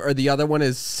 +5, or the other one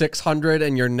is $600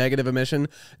 and your negative emission,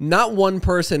 not one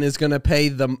person is going to pay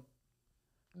the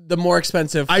more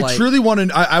expensive flight. I truly want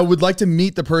to. I would like to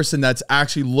meet the person that's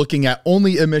actually looking at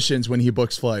only emissions when he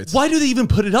books flights. Why do they even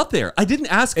put it up there? I didn't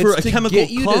ask for a chemical get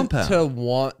you compound. to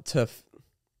want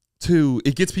to.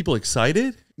 It gets people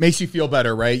excited. Makes you feel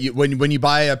better, right? When you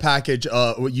buy a package,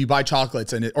 you buy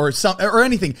chocolates and or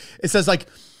anything. It says like,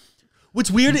 what's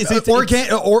weird is it's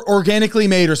organically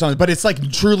made or something, but it's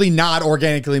like truly not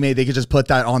organically made. They could just put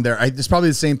that on there. It's probably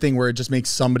the same thing where it just makes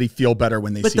somebody feel better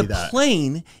when they see that. But the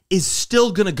plane is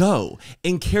still gonna go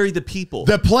and carry the people.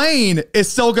 The plane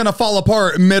is still gonna fall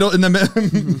apart in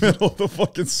the middle of the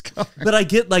fucking sky. But I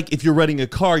get like if you're renting a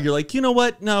car, you're like, you know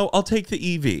what? No, I'll take the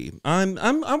EV. I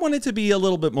want it to be a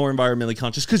little bit more environmentally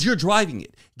conscious because you're driving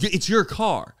it. It's your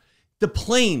car. The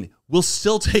plane will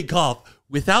still take off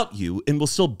without you, and we'll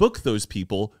still book those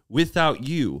people without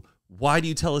you. Why do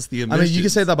you tell us the emissions? I mean, you can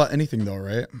say that about anything, though,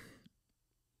 right?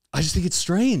 I just think it's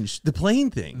strange. The plane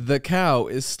thing. The cow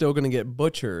is still going to get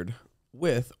butchered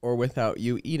with or without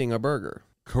you eating a burger.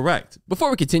 Correct. Before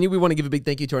we continue, we want to give a big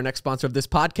thank you to our next sponsor of this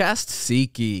podcast,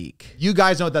 SeatGeek. You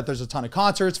guys know that there's a ton of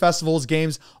concerts, festivals,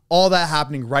 games, all that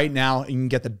happening right now, and you can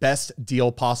get the best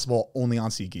deal possible only on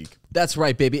SeatGeek. That's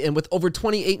right, baby. And with over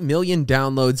 28 million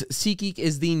downloads, SeatGeek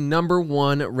is the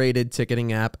 #1 rated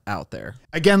ticketing app out there.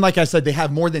 Again, like I said, they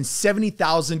have more than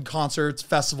 70,000 concerts,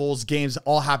 festivals, games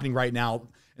all happening right now.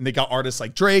 And they got artists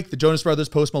like Drake, the Jonas Brothers,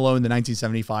 Post Malone, the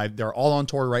 1975. They're all on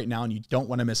tour right now, and you don't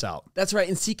want to miss out. That's right.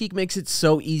 And SeatGeek makes it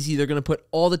so easy. They're going to put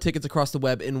all the tickets across the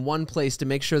web in one place to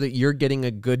make sure that you're getting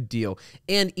a good deal.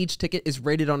 And each ticket is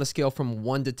rated on a scale from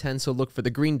 1 to 10. So look for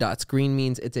the green dots. Green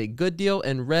means it's a good deal,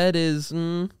 and red is a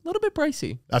little bit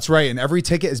pricey. That's right. And every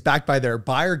ticket is backed by their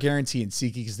buyer guarantee. And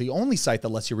SeatGeek is the only site that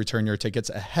lets you return your tickets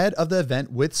ahead of the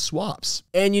event with swaps.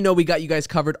 And you know we got you guys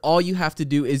covered. All you have to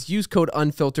do is use code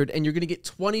UNFILTERED, and you're going to get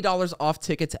 $20 off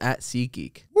tickets at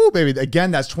SeatGeek. Woo, baby.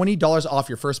 Again, that's $20 off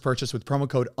your first purchase with promo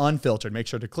code UNFILTERED. Make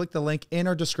sure to click the link in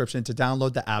our description to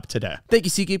download the app today. Thank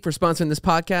you, SeatGeek, for sponsoring this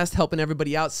podcast, helping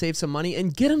everybody out, save some money,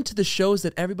 and get them to the shows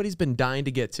that everybody's been dying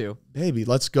to get to. Baby,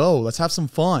 let's go. Let's have some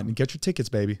fun. Get your tickets,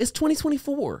 baby. It's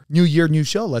 2024. New year, new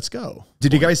show. Let's go.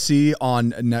 Did you guys see on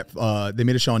they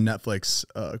made a show on Netflix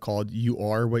called You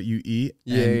Are What You Eat?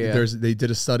 Yeah. They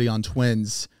did a study on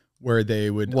twins where they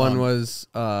would One was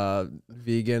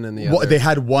vegan and the other. they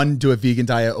had one do a vegan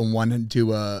diet and one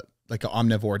do an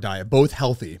omnivore diet, both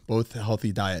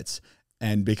healthy diets.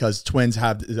 And because twins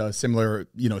have similar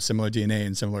DNA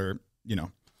and similar,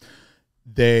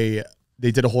 they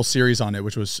did a whole series on it,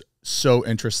 which was so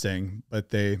interesting, but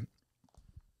they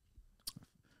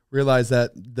realized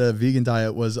that the vegan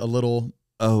diet was a little.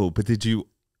 Oh, but did you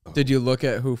look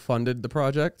at who funded the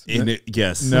project?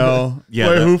 Yes. No. Yeah.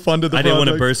 Wait, who funded the I project? didn't want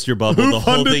to burst your bubble. Who The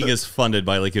whole funded thing is funded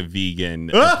by like a vegan,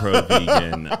 a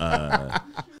pro-vegan.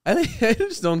 I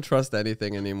just don't trust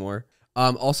anything anymore.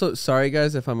 Also, sorry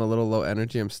guys if I'm a little low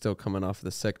energy. I'm still coming off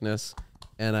the sickness,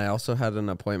 and I also had an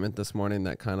appointment this morning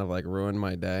that kind of like ruined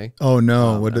my day. Oh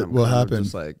no! What happened?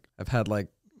 Just like I've had like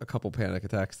a couple panic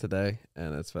attacks today,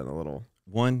 and it's been a little.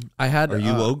 Are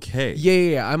you okay?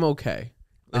 Yeah, I'm okay.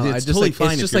 It's totally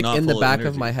fine. It's just if you're like not in the full back energy.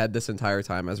 of my head this entire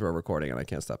time as we're recording, and I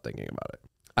can't stop thinking about it.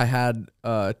 I had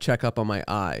a checkup on my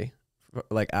eye,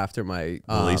 like after my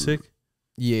LASIK.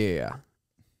 Yeah,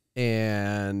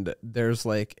 and there's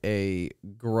like a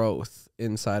growth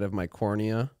inside of my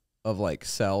cornea of like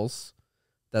cells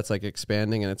that's like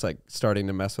expanding, and it's like starting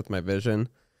to mess with my vision.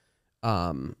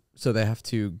 So they have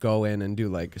to go in and do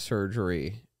like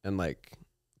surgery and like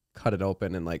cut it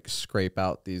open and like scrape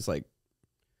out these like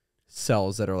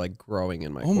cells that are like growing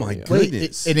in my cornea. My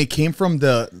goodness. And it came from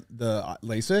the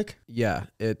LASIK? Yeah,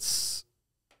 it's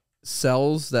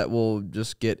cells that will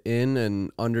just get in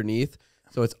and underneath.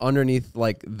 So it's underneath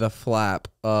like the flap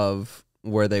of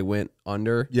where they went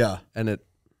under. Yeah. And it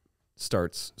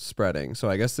starts spreading. So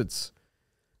I guess it's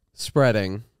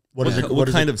spreading. What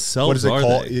kind of cells are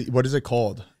they? What is it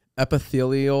called?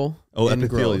 Epithelial. Oh, ingrowth.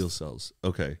 epithelial cells.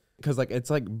 Okay. Because like it's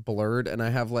like blurred, and I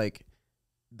have like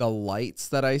the lights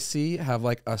that I see have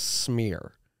like a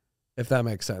smear, if that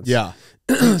makes sense. Yeah.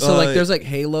 So like there's like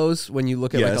halos when you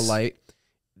look at like a Yes. light.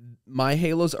 My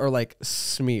halos are like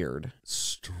smeared.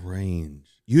 Strange.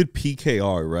 You had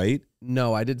PKR, right?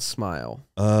 No, I did smile.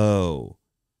 Oh.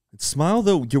 Smile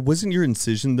though, wasn't your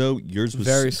incision though? Yours was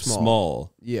Very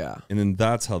small. Yeah. And then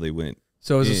that's how they went.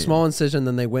 So it was a in. small incision,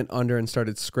 then they went under and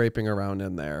started scraping around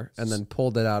in there and then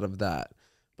pulled it out of that.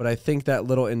 But I think that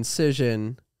little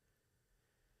incision,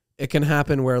 it can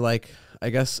happen where like, I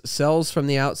guess cells from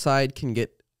the outside can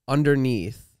get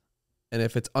underneath. And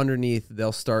if it's underneath,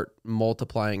 they'll start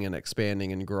multiplying and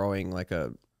expanding and growing like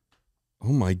a Oh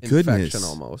my infection goodness.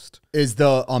 almost. Is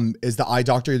the eye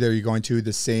doctor that you're going to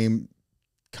the same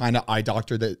kind of eye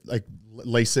doctor that like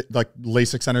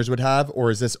LASIK centers would have,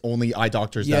 or is this only eye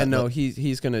doctors? Yeah, no,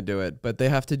 he's gonna do it, but they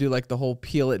have to do like the whole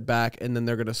peel it back, and then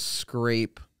they're gonna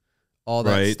scrape all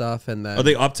that Right. stuff, and then Are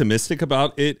they optimistic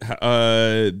about it?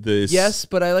 yes,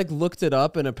 but I like looked it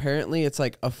up, and apparently it's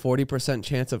like a 40%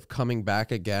 chance of coming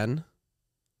back again.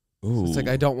 So it's like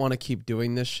I don't want to keep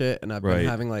doing this shit, and I've been Right.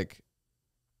 having like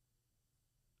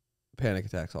panic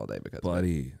attacks all day because of it.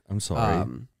 Buddy, I'm sorry.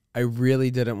 I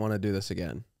really didn't want to do this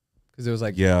again because it was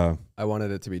like Yeah. I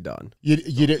wanted it to be done. You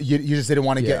just didn't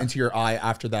want to Yeah. get into your eye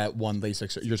after that one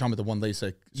LASIK. You're talking about the one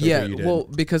LASIK. Yeah, you did. well,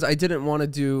 because I didn't want to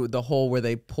do the whole where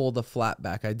they pull the flap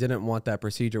back. I didn't want that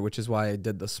procedure, which is why I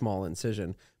did the small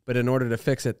incision. But in order to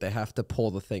fix it, they have to pull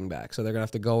the thing back. So they're going to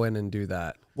have to go in and do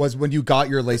that. Was when you got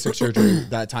your LASIK surgery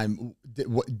that time,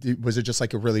 was it just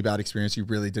like a really bad experience? You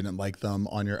really didn't like them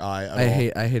on your eye at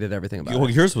all? I hated everything about Well,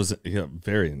 it. yours was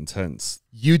very intense.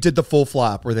 You did the full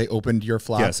flap where they opened your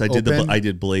flap. Yes, I did open? I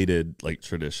did bladed like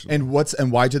traditional.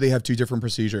 And why do they have two different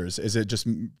procedures? Is it just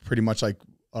pretty much like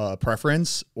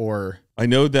preference, or? I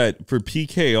know that for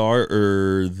PKR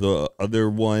or the other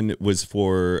one was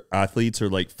for athletes or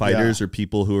like fighters or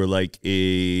people who are like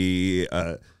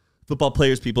football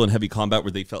players, people in heavy combat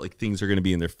where they felt like things are going to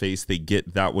be in their face. They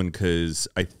get that one because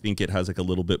I think it has like a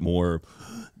little bit more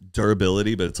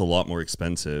durability, but it's a lot more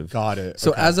expensive. Got it.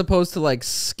 So Okay. as opposed to like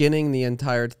skinning the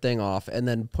entire thing off and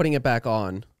then putting it back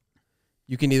on,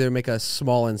 you can either make a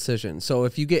small incision. So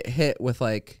if you get hit with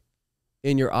like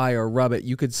in your eye or rub it,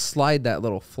 you could slide that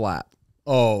little flap.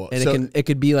 Oh, And so, it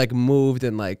could be like moved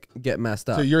and like get messed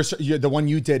up. so you're the one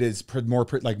you did is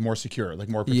more secure, like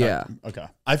more protect. Yeah. Okay.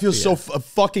 I feel so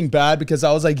fucking bad because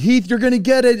I was like, Heath, you're gonna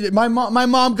get it. My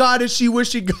mom got it. She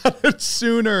wished she got it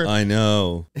sooner. I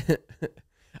know.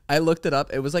 I looked it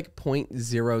up. It was like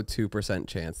 0.02%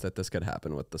 chance that this could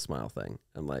happen with the smile thing.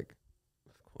 I'm like,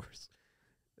 of course.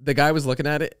 The guy was looking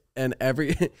at it and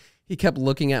he kept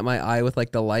looking at my eye with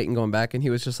like the light and going back and he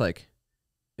was just like,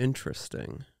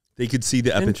 interesting. They could see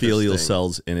the epithelial Interesting.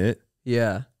 cells in it.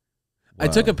 Yeah. I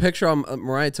took a picture on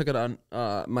Mariah took it on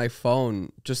my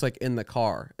phone just like in the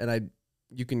car and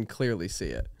you can clearly see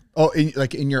it. Oh,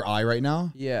 in your eye right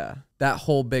now? Yeah. That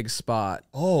whole big spot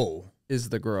Oh. is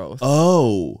the growth.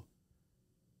 Oh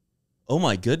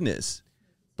my goodness.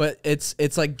 But it's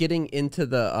like getting into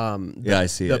the I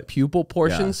see the it. pupil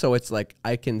portion, Yeah. so it's like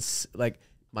I can like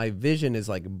my vision is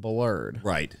like blurred.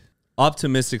 Right.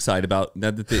 Optimistic side about now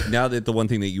that the one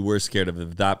thing that you were scared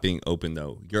of that being open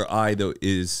though, your eye though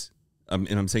is, and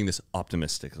I'm saying this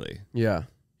optimistically. Yeah.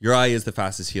 Your eye is the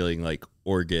fastest healing like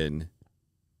organ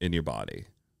in your body.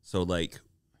 So like,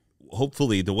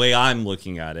 hopefully the way I'm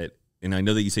looking at it, and I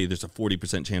know that you say there's a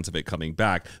 40% chance of it coming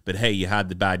back, but hey, you had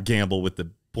the bad gamble with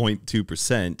the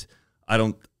 0.2%.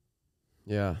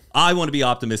 Yeah. I want to be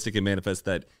optimistic and manifest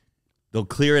that they'll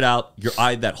clear it out. Your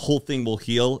eye, that whole thing will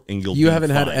heal, and You be haven't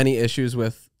had fine. any issues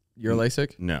with your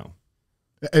LASIK? No.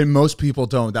 And most people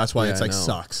don't. That's why Yeah, it's I like know.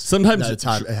 sucks. Sometimes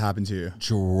that it happened to you.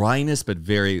 dryness, but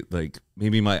very like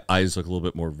maybe my eyes look a little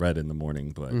bit more red in the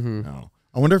morning, but no.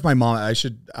 I wonder if my mom. I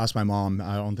should ask my mom.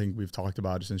 I don't think we've talked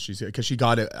about it since because she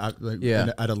got it at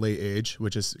a late age,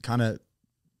 which is kind of.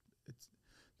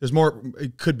 There's more.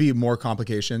 It could be more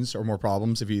complications or more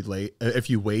problems if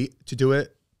you wait to do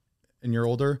it, and you're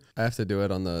older. I have to do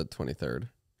it on the 23rd.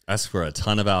 Ask for a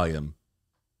ton of Valium.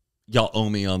 Y'all owe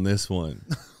me on this one.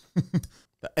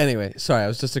 But anyway, sorry, I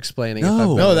was just explaining. No. if I've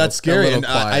been No, a that's little- a scary. little And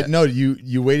I quiet. know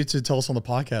you waited to tell us on the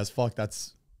podcast. Fuck,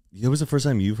 that's. It was the first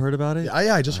time you've heard about it?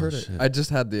 Yeah, I just heard it. shit. I just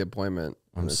had the appointment.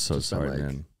 I'm and it's so just been, sorry, like,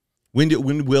 man.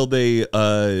 When will they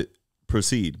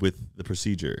proceed with the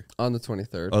procedure? On the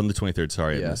 23rd. On the 23rd.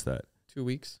 Sorry, I Yeah. missed that. 2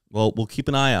 weeks. Well, we'll keep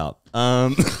an eye out.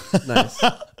 Nice.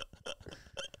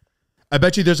 I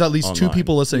bet you there's at least two Online.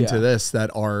 people listening Yeah. to this that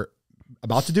are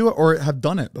about to do it or have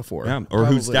done it before. Yeah, or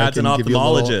whose Probably. dad's an I can give you a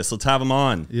ophthalmologist. little- Let's have him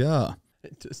on. Yeah. I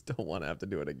just don't want to have to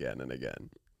do it again and again.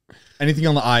 Anything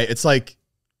on the eye, it's like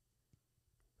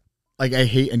I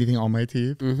hate anything on my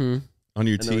teeth. Mm-hmm. On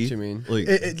your I know what teeth? you mean.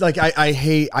 Like, I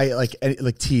hate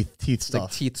teeth Like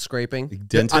stuff. teeth scraping.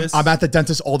 dentist? I'm at the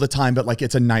dentist all the time, but like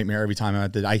it's a nightmare every time I'm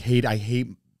at the. I hate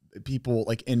people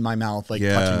like in my mouth like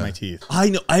touching my teeth. I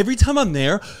know. Every time I'm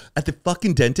there at the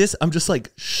fucking dentist, I'm just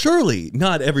like, surely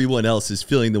not everyone else is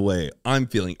feeling the way I'm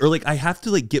feeling. Or like I have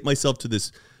to like get myself to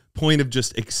this point of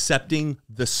just accepting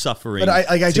the suffering. But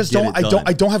I to just get don't it done.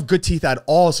 I don't have good teeth at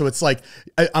all. So it's like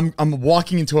I'm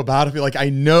walking into a battlefield like I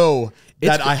know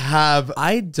that I have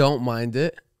I don't mind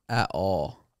it at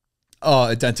all.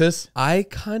 a dentist. I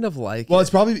kind of like Well, it. it's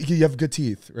probably because you have good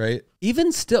teeth, right?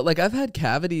 Even still, like I've had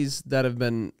cavities that have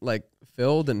been like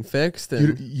filled and fixed,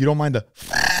 and You don't mind the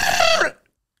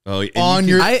Oh, and on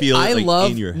you your- can feel it, I like,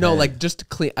 love in your no, head. like just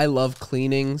clean. I love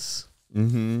cleanings.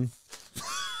 Mm-hmm.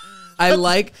 I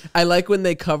like when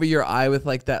they cover your eye with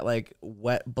like that like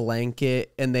wet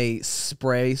blanket and they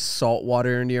spray salt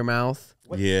water into your mouth.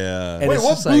 Yeah. And Wait, it's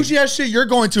what just like- bougie ass shit you're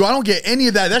going to? I don't get any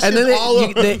of that. That And shit's then all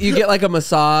over. you get like a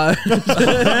massage.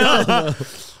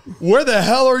 Where the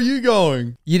hell are you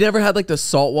going? You never had like the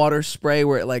saltwater spray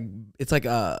where it's like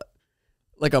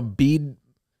a bead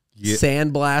Yeah.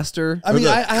 sand blaster. I mean,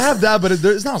 I have that, but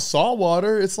it's not salt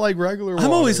water. It's like regular water.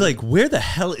 I'm always like, where the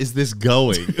hell is this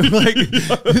going? Like,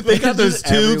 they got those just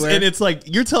tubes, everywhere. and it's like,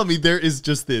 you're telling me there is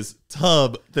just this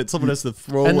tub that someone has to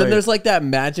throw And away. then there's like that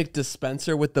magic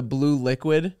dispenser with the blue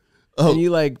liquid. Oh. And you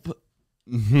like,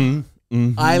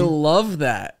 I love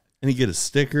that. and you get a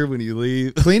sticker when you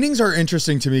leave. Cleanings are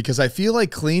interesting to me because I feel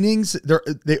like cleanings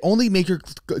they only make your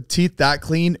teeth that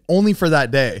clean only for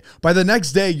that day. By the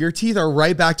next day, your teeth are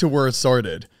right back to where it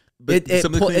started. But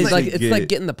some of the cleanings you It's get- like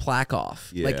getting the plaque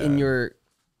off, like in Yeah. your,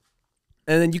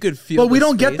 and then you could feel. But we the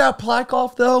don't get space. that plaque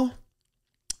off though.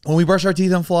 When we brush our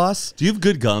teeth and floss. Do you have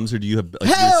good gums, or do you have?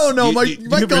 Like, Hell no, do you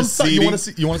my have gums suck. You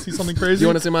receding? want to see something crazy? You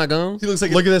want to see my gums? He looks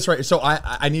like Look at this right. So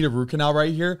I need a root canal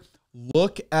right here.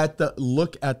 Look at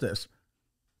this.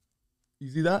 You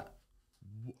see that?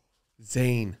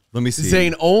 Zane. Let me see.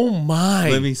 Zane, oh my.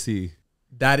 Let me see.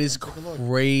 That is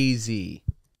crazy.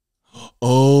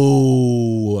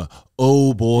 Oh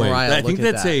boy. Mariah, I think look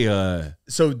at that's that.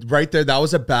 So right there, that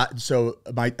was a bad. So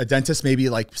a dentist maybe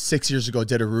like 6 years ago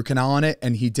did a root canal on it,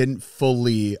 and he didn't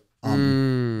fully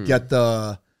get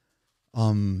the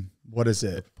what is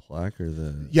it? Plaque or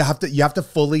the You have to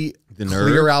fully The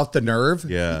clear nerve? out the nerve.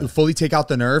 Yeah. Fully take out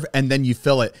the nerve, and then you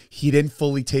fill it. He didn't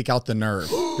fully take out the nerve.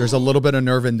 There's a little bit of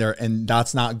nerve in there, and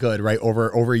that's not good, right?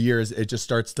 Over years, it just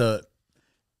starts to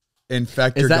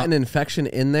infect. Is your that gut. an infection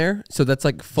in there? So that's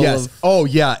like full Yes. of. Oh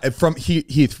yeah. From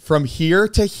Heath, from here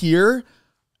to here,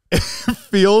 it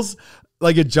feels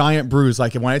like a giant bruise.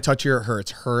 Like when I touch here, it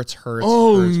hurts.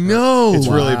 Oh, hurts. no. It's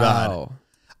really bad. Wow.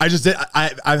 I just did.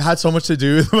 I've had so much to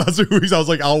do the last 2 weeks. I was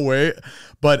like, I'll wait,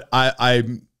 but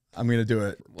I'm gonna do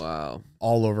it Wow.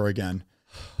 all over again.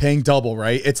 Paying double,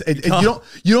 right?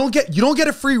 You don't get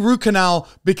a free root canal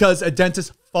because a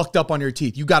dentist fucked up on your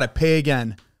teeth. You got to pay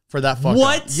again for that fuck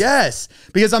What? up. Yes,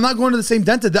 because I'm not going to the same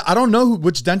dentist. I don't know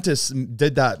which dentist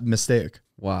did that mistake.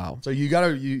 Wow. So you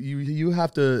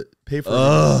have to pay for it.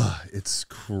 Ugh, it's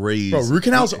crazy. Bro, root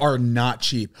canals are not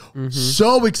cheap.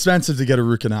 So expensive to get a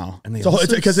root canal. And they so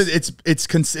also because it's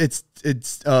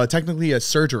technically a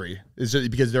surgery. It's just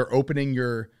because they're opening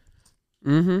your.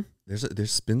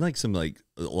 There's been like some like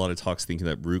a lot of talks thinking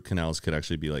that root canals could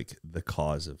actually be like the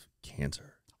cause of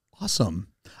cancer. Awesome.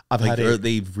 I've Like, had or it.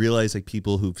 they've realized like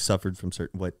people who've suffered from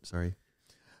certain Sorry.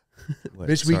 What?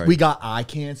 Bitch, Sorry. we got eye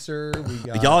cancer. We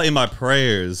got Y'all in my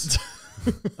prayers.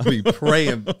 I'll be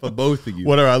praying for both of you.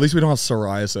 whatever. At least we don't have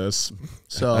psoriasis.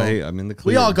 So Hey, I'm in the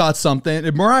clear. we all got something.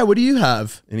 And Mariah, what do you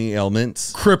have? Any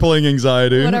ailments? Crippling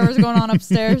anxiety. Whatever's going on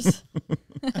upstairs.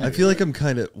 I feel like I'm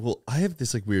kind of I have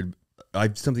this like weird.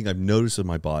 Something I've noticed with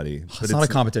my body. But It's not a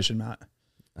competition, Matt.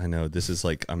 I know this is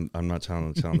like I'm not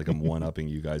trying to sound like I'm one upping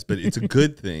you guys, but it's a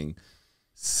good thing.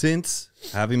 Since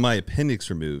having my appendix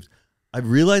removed, I've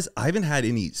realized I haven't had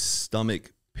any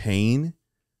stomach pain.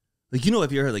 Like, you know,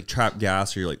 if you ever like trapped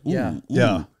gas or you're like, ooh, Yeah. ooh.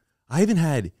 Yeah. I haven't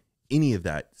had any of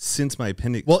that since my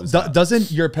appendix. Well, was out.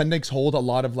 doesn't your appendix hold a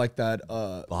lot of like that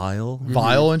Bile?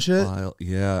 vial and shit? Bile,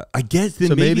 yeah. I guess then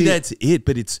So maybe maybe- that's it,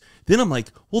 but then I'm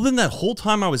like, well, then that whole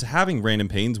time I was having random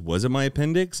pains wasn't my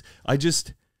appendix. I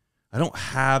don't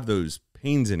have those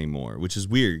pains anymore, which is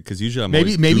weird because usually I'm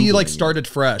Maybe always you like Googling it. started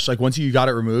fresh. Like once you got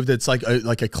it removed, it's like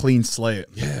a clean slate.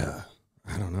 Yeah.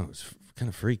 I don't know. It's kind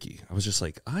of freaky. I was just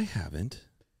like, I haven't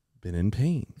been in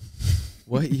pain.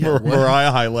 What? Yeah. What,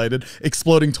 Mariah highlighted: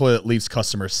 exploding toilet leaves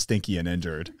customer stinky and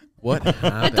injured. what I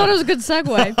happened? thought it was a good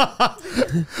segue.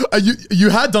 You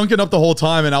had Duncan up the whole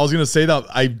time, and I was gonna say that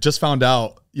I just found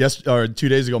out 2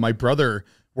 days ago. My brother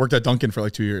worked at Duncan for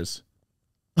like 2 years.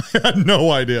 I had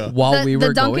no idea. While we were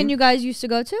the Dunkin' going? you guys used to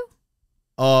go to?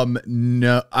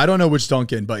 No, I don't know which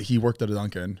Duncan, but he worked at a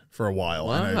Duncan for a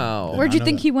while. and I Wow. did Where'd not you know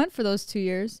think that. he went for those 2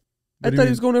 years? I thought he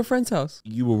was going to a friend's house.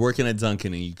 You were working at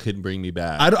Dunkin' and you couldn't bring me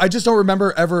back. I just don't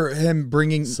remember ever him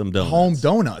bringing Some donuts. home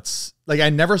donuts. Like I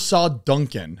never saw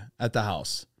Duncan at the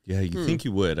house. Yeah, you think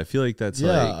you would. I feel like that's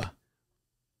like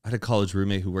I had a college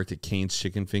roommate who worked at Cane's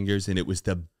Chicken Fingers, and it was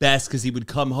the best because he would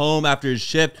come home after his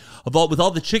shift with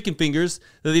all the chicken fingers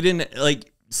that they didn't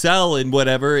like sell and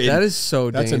whatever. And, That is so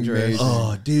That's dangerous. amazing.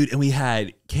 oh, dude, and we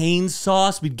had Cane's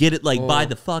sauce. We'd get it like by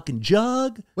the fucking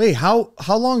jug. Wait, how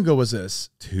long ago was this?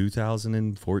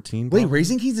 2014. Wait, probably.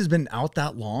 Raising Cane's has been out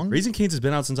that long? Raising Cane's has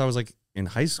been out since I was like in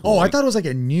high school. Oh, I Like, thought it was like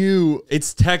a new.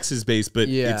 it's Texas based, but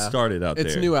Yeah. it started out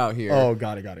It's there. new out here. Oh,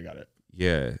 got it.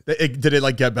 Yeah. Did it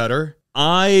like get better?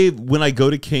 When I go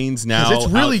to Cane's now, 'Cause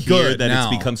it's really out here, good that now.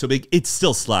 it's become so big. It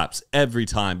still slaps every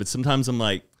time, but sometimes I'm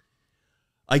like,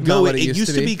 I Not go. what It it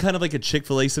used to be kind of like a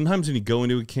Chick-fil-A. Sometimes when you go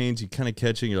into a Cane's, you kind of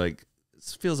catch it. And you're like,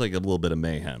 this feels like a little bit of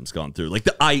mayhem's gone through. Like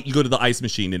you go to the ice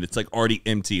machine and it's like already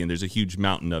empty, and there's a huge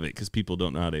mountain of it because people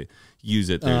don't know how to use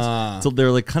it. So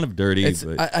they're like kind of dirty. It's,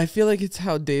 But I feel like it's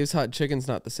how Dave's Hot Chicken's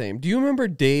not the same. Do you remember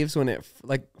Dave's when it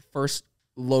like first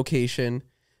location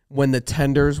when the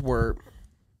tenders were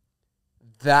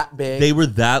that big? they were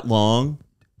that long.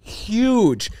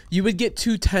 huge. You would get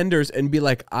 2 tenders and be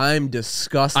like, I'm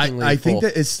disgustingly I think full.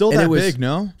 that it's still And that it was- big,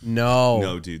 no?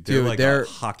 No, Dude, they're like a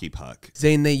hockey puck.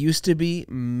 Zane, they used to be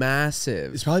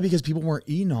massive. It's probably because people weren't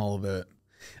eating all of it.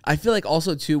 I feel like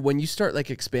also too when you start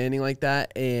like expanding like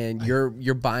that and you're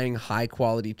buying high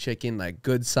quality chicken, like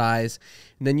good size,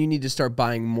 and then you need to start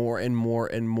buying more and more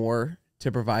and more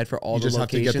to provide for all You the just have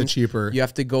to locations. get the cheaper. You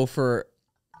have to go for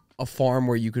a farm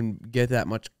where you can get that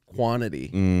much quantity.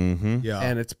 Mm-hmm. Yeah.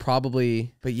 And it's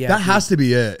probably, but yeah, that has to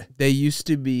be it. they used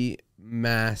to be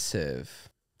massive.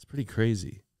 It's pretty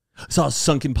crazy. I saw a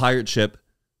sunken pirate ship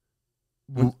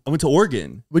I went to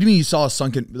Oregon. What do you mean you saw a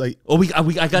sunken like? Oh,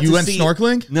 I got You to went see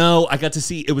snorkeling? No, I got to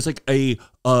see. It was like it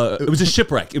was a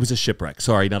shipwreck. It was a shipwreck.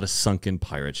 Sorry, not a sunken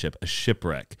pirate ship. A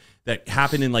shipwreck that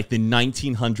happened in like the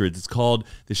 1900s. It's called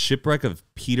the shipwreck of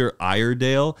Peter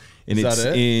Iredale, and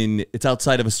it's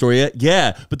outside of Astoria.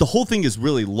 Yeah, but the whole thing is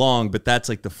really long. But that's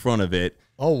like the front of it.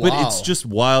 Oh wow! But it's just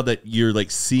wild that you're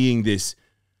like seeing this.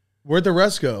 Where'd the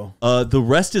rest go? The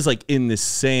rest is like in the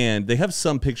sand. They have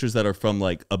some pictures that are from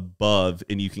like above,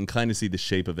 and you can kind of see the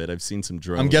shape of it. I've seen some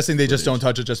drones. I'm guessing they just don't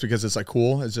touch it just because it's like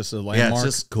cool. It's just a landmark. Yeah, it's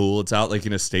just cool. It's out like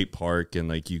in a state park, and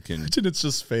like you can. Imagine it's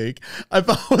just fake. If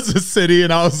I was a city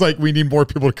and I was like, we need more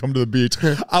people to come to the beach,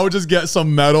 I would just get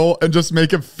some metal and just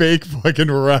make a fake fucking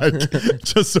wreck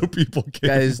just so people can.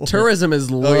 Guys, tourism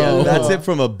is low. That's it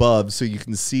from above, so you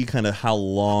can see kind of how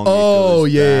long. Oh it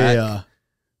goes yeah, back. yeah.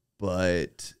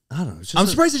 But I don't know. It's just I'm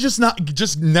surprised it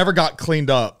just never got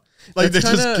cleaned up. Like That's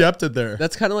they just kinda- kept it there.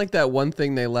 That's kind of like that one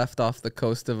thing they left off the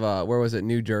coast of where was it,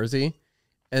 New Jersey,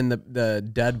 and the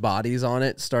dead bodies on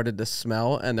it started to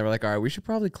smell, and they were like, all right, we should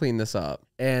probably clean this up.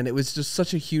 And it was just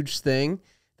such a huge thing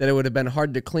that it would have been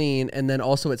hard to clean, and then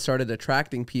also it started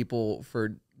attracting people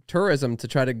for tourism to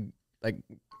try to like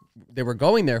they were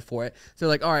going there for it. So they're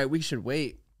like, all right, we should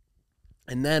wait.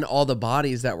 And then all the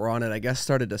bodies that were on it, I guess,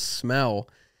 started to smell.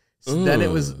 So then it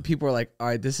was, people were like, all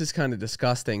right, this is kind of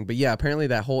disgusting. But yeah, apparently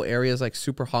that whole area is like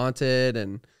super haunted.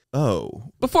 And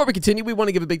before we continue, we want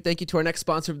to give a big thank you to our next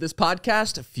sponsor of this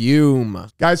podcast, Fume.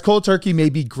 Guys, cold turkey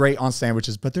may be great on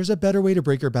sandwiches, but there's a better way to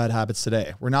break your bad habits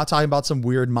today. We're not talking about some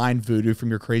weird mind voodoo from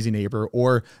your crazy neighbor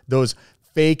or those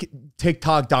fake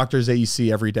TikTok doctors that you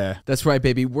see every day. That's right,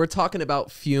 baby. We're talking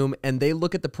about Fume, and they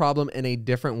look at the problem in a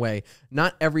different way.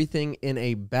 Not everything in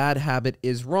a bad habit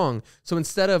is wrong. So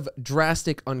instead of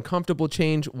drastic, uncomfortable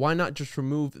change, why not just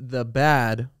remove the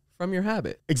bad from your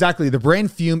habit? Exactly. The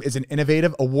brand Fume is an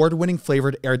innovative, award-winning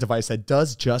flavored air device that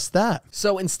does just that.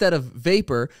 So instead of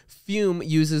vapor, Fume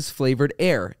uses flavored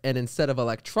air. And instead of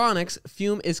electronics,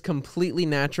 Fume is completely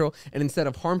natural. And instead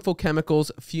of harmful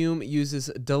chemicals, Fume uses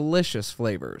delicious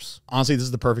flavors. Honestly, this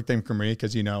is the perfect thing for me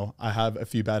because, you know, I have a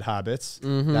few bad habits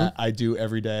that I do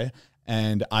every day.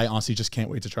 And I honestly just can't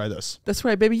wait to try this. That's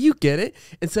right, baby. You get it.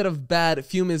 Instead of bad,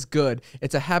 Fume is good.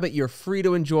 It's a habit you're free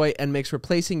to enjoy and makes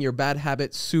replacing your bad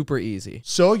habit super easy.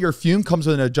 So your Fume comes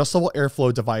with an adjustable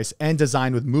airflow device and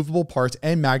designed with movable parts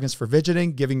and magnets for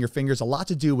fidgeting, giving your fingers a lot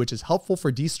to do, which is helpful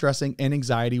for de-stressing and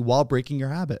anxiety while breaking your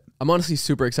habit. I'm honestly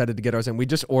super excited to get ours in. We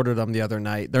just ordered them the other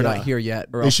night. They're not here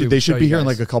yet. They should be here in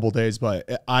like a couple days, but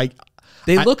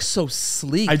they look so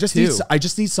sleek. I just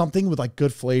need something with like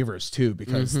good flavors too,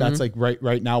 because that's like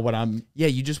right now what I'm. Yeah,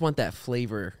 you just want that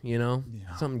flavor, you know,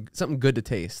 something good to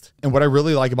taste. And what I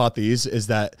really like about these is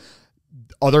that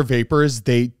other vapors,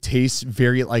 they taste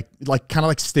very like kind of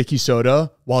like sticky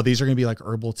soda, while these are gonna be like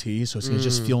herbal tea, so it's gonna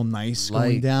just feel nice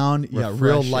going down. Yeah,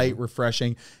 real light,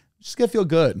 refreshing. Just gonna feel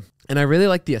good. And I really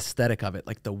like the aesthetic of it,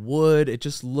 like the wood. It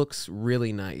just looks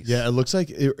really nice. Yeah, it looks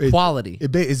like quality.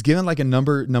 It's given like a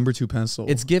number 2 pencil.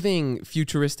 It's giving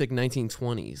futuristic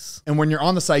 1920s. And when you're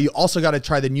on the site, you also got to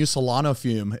try the new Solano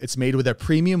Fume. It's made with a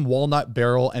premium walnut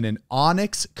barrel and an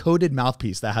onyx coated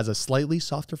mouthpiece that has a slightly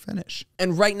softer finish.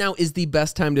 And right now is the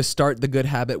best time to start the good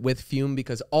habit with Fume,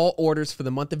 because all orders for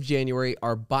the month of January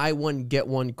are buy one, get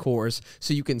one cores,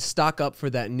 so you can stock up for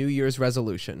that New Year's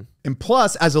resolution. And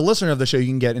plus, as a listener of the show, you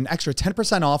can get an extra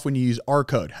 10% off when you use our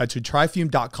code. Head to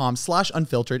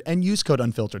tryfume.com/unfiltered and use code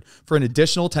unfiltered for an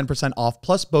additional 10% off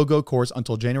plus BOGO cores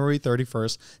until January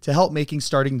 31st to help making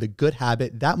starting the good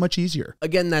habit that much easier.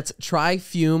 Again, that's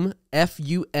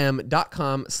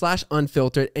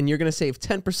tryfume.com/unfiltered, and you're going to save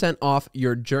 10% off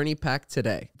your journey pack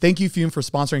today. Thank you, Fume, for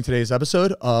sponsoring today's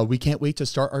episode. We can't wait to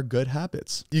start our good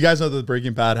habits. You guys know that the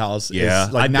Breaking Bad house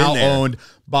is like now owned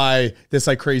by this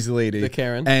like crazy lady. The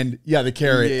Karen. And yeah, the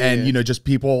Karen. Yeah. And, you know, just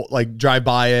people like drive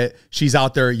by it. She's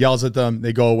out there, yells at them.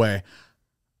 They go away.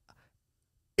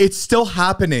 It's still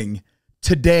happening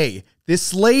today.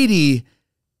 This lady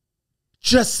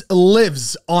just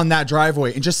lives on that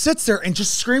driveway and just sits there and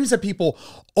just screams at people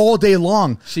all day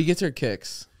long. She gets her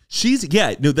kicks.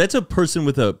 That's a person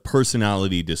with a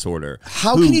personality disorder.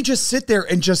 How can you just sit there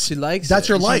and just, that's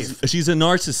your life? She's a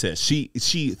narcissist.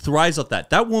 She thrives off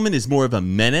that. That woman is more of a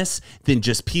menace than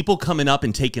just people coming up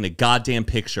and taking a goddamn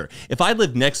picture. If I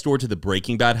lived next door to the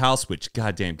Breaking Bad house, which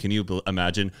goddamn, can you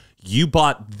imagine? You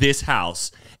bought this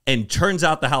house, and turns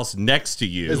out the house next to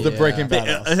you is the Breaking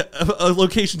Bad house. A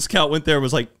location scout went there and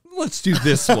was like, let's do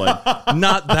this one,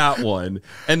 not that one.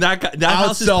 And that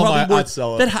house is probably worth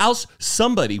that house.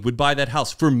 Somebody would buy that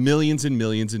house for millions and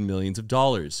millions and millions of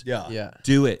dollars. Yeah.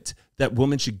 Do it. That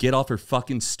woman should get off her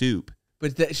fucking stoop.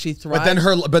 But that she thrives.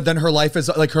 But then her life is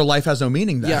like her life has no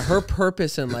meaning. Then. Yeah, her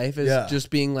purpose in life is Yeah. just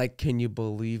being like, can you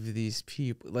believe these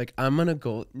people? Like, I'm gonna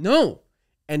go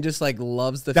and just like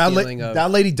loves the feeling of that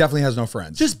lady definitely has no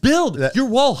friends. Just build your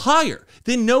wall higher.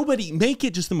 Then nobody make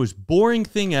it just the most boring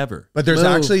thing ever. But there's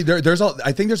Move. actually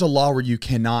I think there's a law where you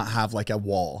cannot have like a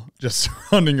wall just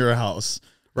surrounding your house.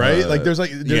 Right? There's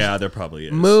yeah, there probably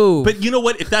is. Move. But you know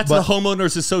what? If that's the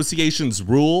homeowners association's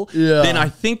rule, Yeah. then I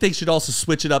think they should also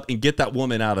switch it up and get that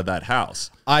woman out of that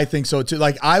house. I think so too.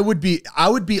 Like I would be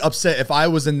upset if I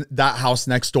was in that house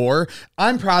next door.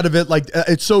 I'm proud of it. Like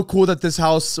it's so cool that this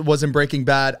house wasn't Breaking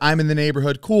Bad. I'm in the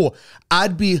neighborhood. Cool.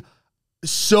 I'd be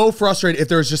so frustrated if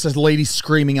there was just a lady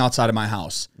screaming outside of my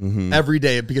house every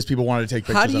day because people wanted to take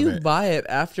pictures how do you of it. buy it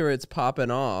after it's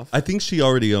popping off? I think she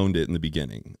already owned it in the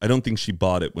beginning. I don't think she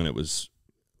bought it when it was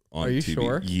on Are you TV.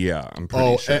 sure? Yeah, I'm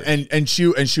pretty sure. and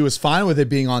she was fine with it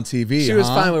being on TV. She was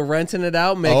fine with renting it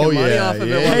out, making money off of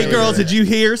it. Hey girls, did you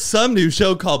hear some new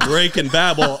show called Breaking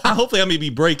Bad? Well, hopefully I'm gonna be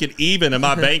breaking even in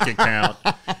my bank account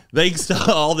thanks to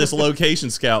all this location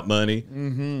scout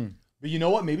money. But you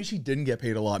know what? Maybe she didn't get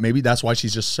paid a lot. Maybe that's why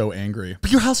she's just so angry.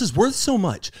 But your house is worth so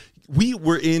much. We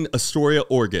were in Astoria,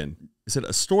 Oregon. Is it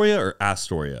Astoria or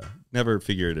Astoria? Never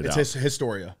figured it out. It's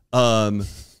Historia. Well,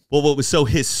 what was so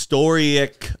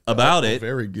historic about it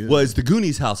very good. was the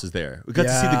Goonies house is there. We got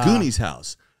to see the Goonies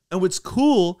house. And what's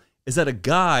cool is that a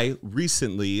guy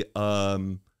recently, I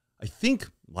think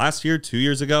last year, 2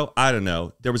 years ago, I don't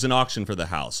know, there was an auction for the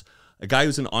house. A guy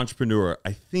who's an entrepreneur,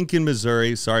 I think in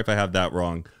Missouri, sorry if I have that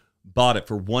wrong, bought it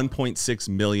for $1.6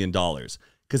 million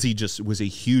because he just was a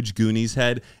huge Goonies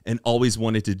head and always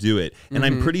wanted to do it. And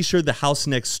I'm pretty sure the house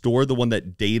next door, the one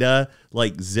that Data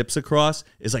like zips across,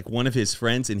 is like one of his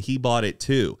friends, and he bought it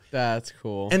too. That's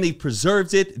cool. And they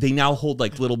preserved it. They now hold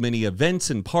like little mini events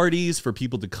and parties for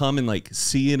people to come and like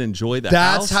see and enjoy the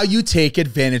house. That's how you take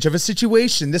advantage of a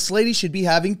situation. This lady should be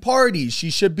having parties. She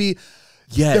should be.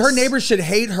 Yes. Her neighbors should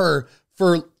hate her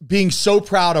for being so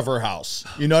proud of her house.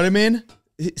 You know what I mean?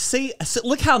 See,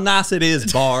 look how nice it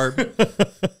is, Barb.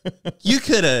 You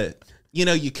could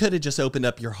have just opened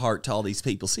up your heart to all these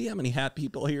people. See how many happy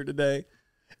people here today?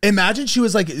 Imagine she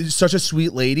was like such a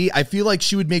sweet lady. I feel like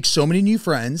she would make so many new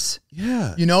friends.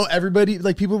 Yeah. You know, everybody,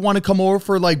 like people want to come over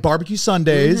for like barbecue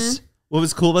Sundays. What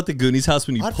was cool about the Goonies house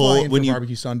when you I'd fly in when for you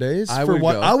barbecue Sundays. I would go.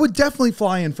 I would definitely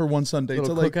fly in for one Sunday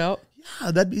Little to like cookout.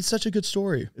 Yeah, that'd be such a good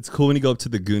story. It's cool when you go up to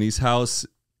the Goonies house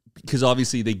because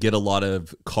obviously they get a lot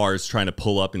of cars trying to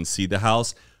pull up and see the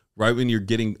house. Right when you're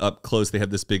getting up close, they have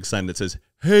this big sign that says,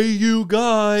 "Hey, you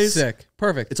guys." Sick.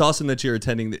 Perfect. It's awesome that you're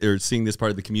attending or seeing this part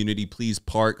of the community. Please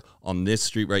park on this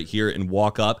street right here and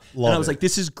walk up. And I was like,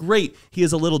 this is great. He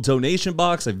has a little donation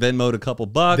box. I Venmo'd a couple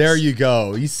bucks. There you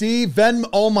go. You see, Venmo.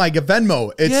 Oh my God,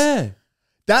 Venmo.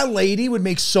 That lady would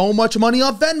make so much money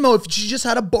off Venmo if she just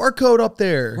had a barcode up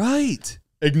there. Right.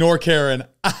 Ignore Karen.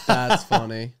 That's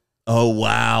funny. Oh,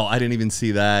 wow. I didn't even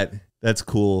see that. That's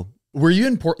cool. Were you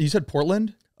in You said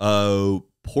Portland?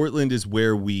 Portland is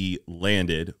where we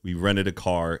landed. We rented a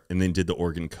car and then did the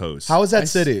Oregon coast. How is that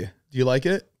city? Do you like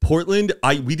it? Portland,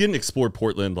 we didn't explore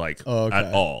Portland at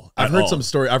all. I've heard some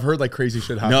story. I've heard like crazy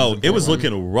shit happen. No, it was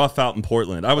looking rough out in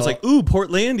Portland. I was like, ooh,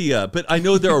 Portlandia. But I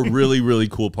know there are really, really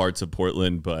cool parts of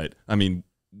Portland. But I mean,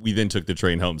 we then took the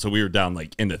train home. So we were down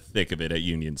like in the thick of it at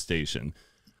Union Station.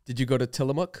 Did you go to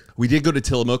Tillamook? We did go to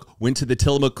Tillamook, went to the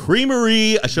Tillamook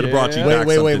Creamery. I should have brought you back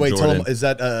Wait. Jordan. Is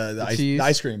that the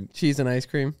ice cream? Cheese and ice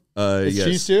cream? It's yes.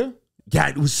 cheese too? Yeah,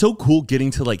 it was so cool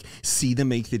getting to like see them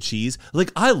make the cheese.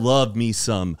 Like I love me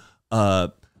some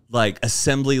like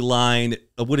assembly line.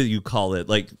 What do you call it?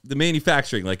 Like the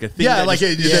manufacturing, like a thing. Yeah, like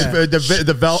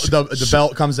the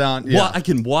belt comes down. Yeah. Well, I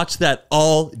can watch that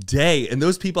all day, and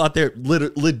those people out there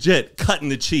legit cutting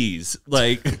the cheese.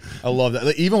 Like I love that.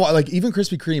 Like, even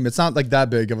Krispy Kreme, it's not like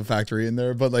that big of a factory in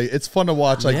there, but like it's fun to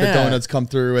watch. Like the donuts come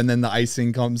through, and then the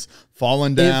icing comes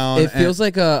falling down. It feels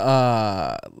like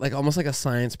almost like a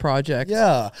science project.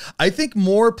 Yeah, I think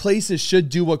more places should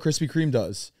do what Krispy Kreme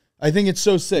does. I think it's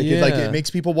so sick. Yeah. It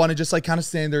makes people want to just like kind of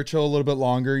stand there, chill a little bit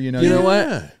longer. You know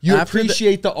what? You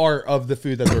appreciate the art of the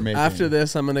food that they're making. After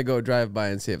this, I'm gonna go drive by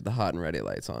and see if the hot and ready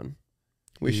light's on.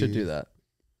 We should do that.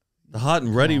 the hot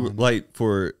and ready light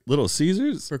for Little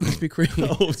Caesars For Krispy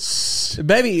Kreme. Oh, shit.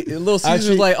 Baby, Little Caesars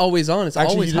Actually- light always on. It's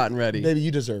Actually, always you hot and ready. Baby,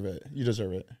 you deserve it. You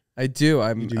deserve it. I do.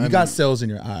 You got sales in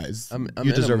your eyes. I'm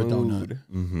You in deserve a a donut. mood.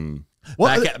 Mm-hmm.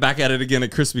 What Back at it again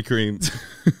at Krispy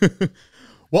Kreme.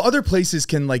 What other places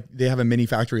can they have a mini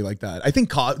factory like that? I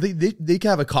think they can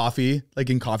have a coffee like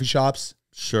in coffee shops.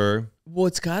 Sure. Well,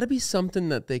 it's got to be something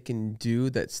that they can do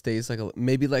that stays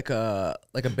maybe like a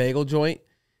bagel joint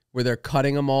where they're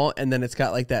cutting them all, and then it's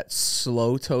got like that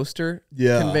slow toaster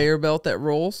conveyor belt that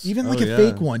rolls. Even like a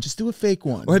fake one. Just do a fake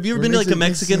one. Or have you ever been to like a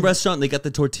Mexican restaurant and they got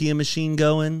the tortilla machine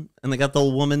going and they got the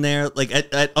old woman there? Like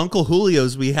at Uncle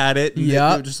Julio's, we had it.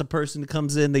 Yeah. Just a person that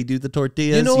comes in, they do the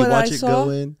tortillas, you watch it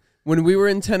go in. When we were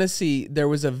in Tennessee, there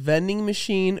was a vending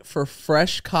machine for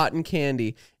fresh cotton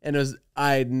candy. And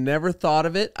I'd never thought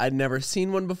of it. I'd never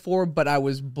seen one before, but I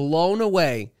was blown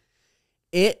away.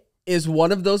 It is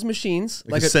one of those machines,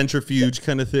 like a centrifuge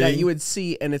kind of thing that you would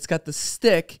see, and it's got the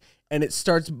stick, and it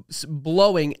starts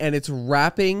blowing, and it's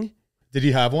wrapping. Did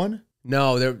you have one?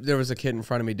 No, there was a kid in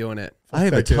front of me doing it. I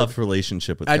have a tough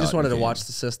relationship with. I just wanted to watch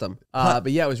the system,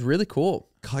 but yeah, it was really cool.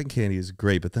 Cotton candy is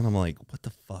great, but then I'm like, what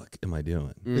the fuck am I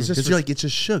doing? It's just you're like, it's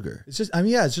just sugar. It's just,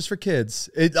 it's just for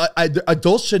kids.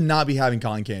 Adults should not be having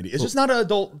cotton candy. It's just not an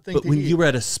adult thing. But when you were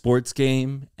at a sports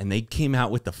game and they came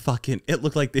out with the fucking, it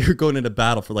looked like they were going into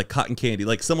battle for like cotton candy.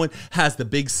 Like someone has the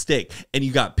big stick and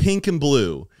you got pink and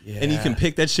blue, and you can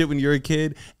pick that shit when you're a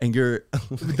kid, and you're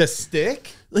the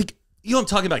stick, like. You know what I'm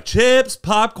talking about? Chips,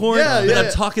 popcorn. But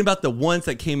I'm talking about the ones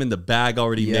that came in the bag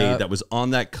already made that was on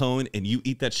that cone, and you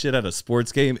eat that shit at a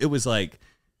sports game. It was like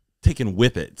taking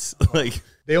whippets. Like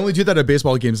they only do that at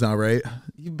baseball games now, right?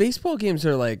 Baseball games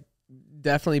are like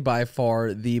definitely by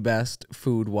far the best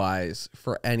food wise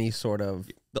for any sort of.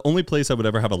 The only place I would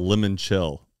ever have a lemon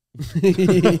chill.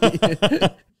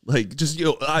 Like just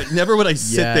never would I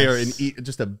sit there and eat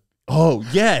just a. Oh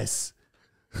yes.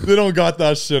 They don't got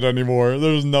that shit anymore.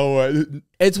 There's no way.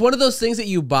 It's one of those things that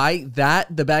you buy,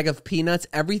 the bag of peanuts,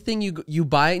 everything you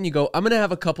buy it and you go, I'm going to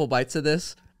have a couple bites of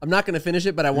this. I'm not going to finish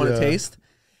it, but I want to taste.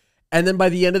 And then by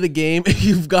the end of the game,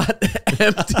 you've got an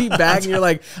empty bag and you're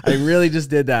like, I really just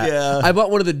did that. Yeah. I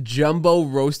bought one of the jumbo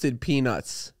roasted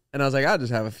peanuts and I was like, I'll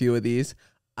just have a few of these.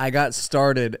 I got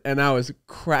started and I was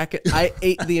cracking. I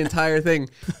ate the entire thing.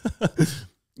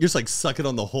 You're just like sucking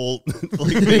on the whole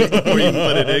like, thing before you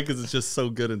put it in because it's just so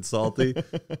good and salty.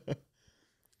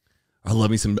 I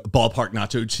love me some ballpark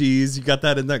nacho cheese. You got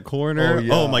that in that corner.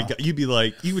 Oh my god! You'd be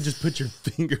like, you would just put your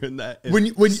finger in that. When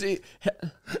you get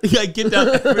down.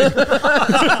 I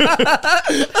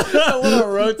want to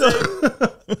rotate.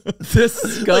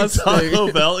 Disgusting. Like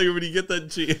Taco Bell, when you get that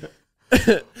cheese,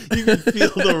 you can feel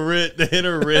the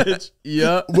inner ridge.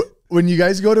 Yeah. When you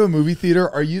guys go to a movie theater,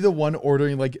 are you the one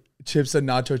ordering like chips and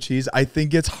nacho cheese? I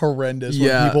think it's horrendous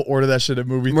when people order that shit at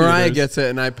movie theaters. Mariah gets it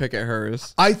and I pick at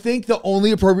hers. I think the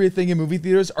only appropriate thing in movie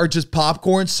theaters are just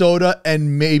popcorn, soda,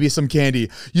 and maybe some candy.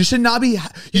 You should not be.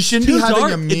 You shouldn't be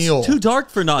having a meal. It's too dark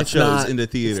for nachos in the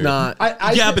theater. It's not.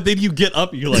 But then you get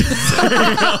up and you're like,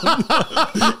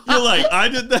 you're like, I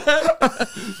did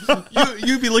that.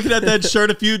 You'd be looking at that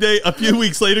shirt a few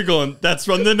weeks later, going, "That's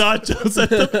from the nachos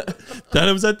that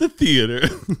I was at the theater."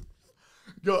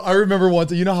 I remember one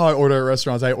time, you know how I order at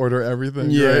restaurants? I order everything.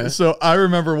 Yeah. Right? So I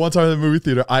remember one time in the movie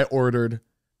theater, I ordered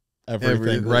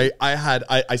everything. Right?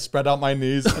 I spread out my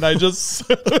knees and I just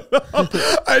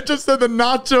I just said the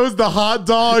nachos, the hot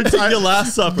dogs, your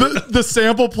last supper, the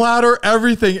sample platter,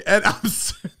 everything, and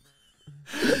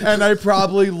I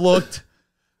probably looked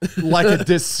like a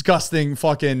disgusting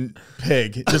fucking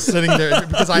pig just sitting there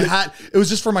because it was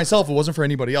just for myself. It wasn't for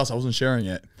anybody else. I wasn't sharing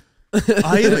it.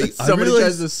 Somebody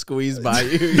tries to squeeze by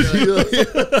you.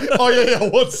 Oh yeah,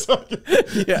 1 second.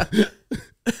 Yeah.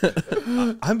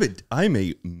 I'm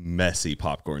a messy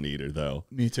popcorn eater though.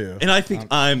 Me too. And I think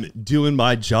I'm doing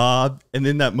my job, and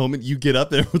then that moment you get up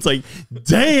there, it's like,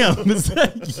 damn, is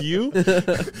that you?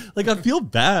 Like I feel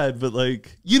bad, but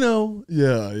like,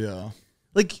 Yeah.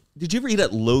 Like, did you ever eat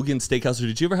at Logan Steakhouse, or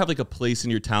did you ever have like a place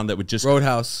in your town that would just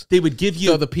Roadhouse? They would give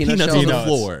you the peanuts on the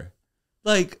floor.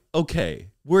 Like, okay,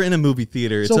 we're in a movie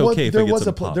theater. It's okay if there I get was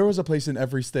some pop. There was a place in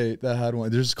every state that had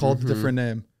one. They're just called a different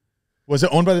name. Was it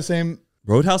owned by the same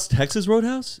Roadhouse? Texas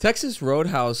Roadhouse? Texas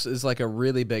Roadhouse is like a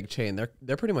really big chain.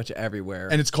 They're pretty much everywhere.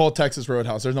 And it's called Texas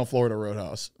Roadhouse. There's no Florida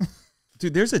Roadhouse.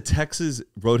 Dude, there's a Texas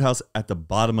Roadhouse at the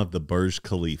bottom of the Burj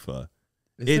Khalifa.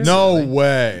 No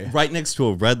way. Right next to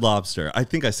a Red Lobster. I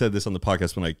think I said this on the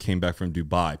podcast when I came back from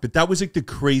Dubai, but that was like the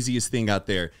craziest thing out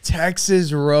there.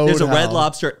 Texas Roadhouse. There's a Red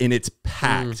Lobster and it's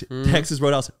packed. Texas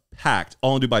Roadhouse packed.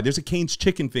 All in Dubai. There's a Cane's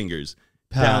Chicken Fingers.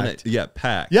 Packed.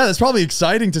 Packed. Yeah, that's probably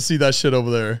exciting to see that shit over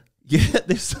there. Yeah,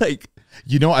 there's like...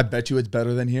 I bet you it's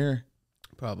better than here.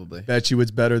 Probably. Bet you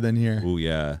it's better than here. Oh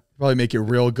yeah. Probably make it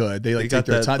real good. They take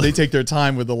their time. They take their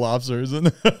time with the lobsters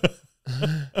and...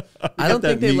 I don't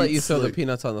think they let you throw the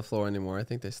peanuts on the floor anymore. I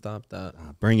think they stopped that.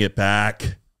 Bring it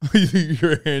back.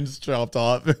 Your hands chopped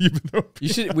off.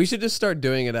 We should just start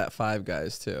doing it at Five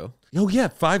Guys too. Oh yeah,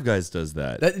 Five Guys does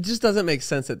that. It just doesn't make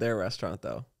sense at their restaurant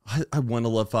though. I want to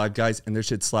love Five Guys and their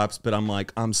shit slaps, but I'm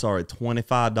like, I'm sorry,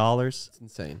 $25. It's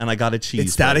insane. And I got a cheese.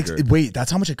 It's that wait,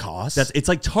 that's how much it costs? It's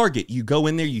like Target. You go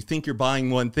in there, you think you're buying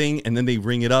one thing, and then they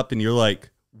ring it up, and you're like,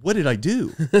 what did I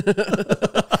do?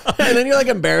 And then you're like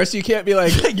embarrassed. You can't be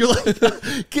like, you're like,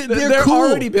 they're cool.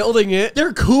 already building it.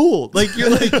 They're cool. Like you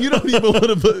don't even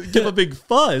want to give a big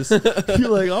fuss. You're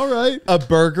like, all right. A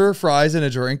burger, fries, and a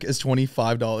drink is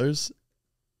 $25.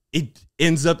 It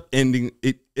ends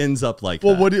up like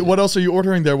Well, that. what else are you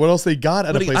ordering there? What else they got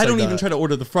at a place I don't like even that? try to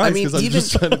order the fries because I'm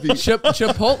just trying to be.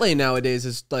 Chipotle nowadays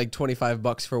is like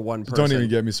 $25 for one person. Don't even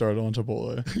get me started on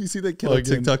Chipotle. You see that kid on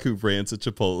TikTok who rants at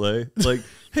Chipotle? Like,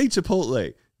 hey,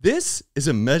 Chipotle, this is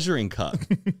a measuring cup.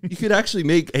 You could actually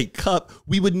make a cup.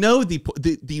 We would know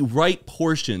the right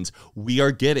portions we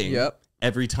are getting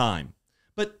every time.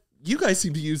 But you guys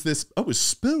seem to use this, a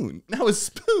spoon. Now a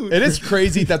spoon. It is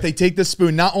crazy that they take the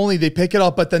spoon. Not only they pick it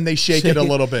up, but then they shake it a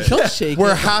little bit.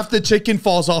 Where half the chicken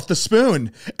falls off the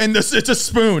spoon. And it's a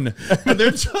spoon. And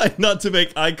they're trying not to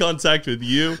make eye contact with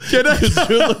you. Because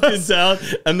you're looking down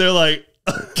and they're like,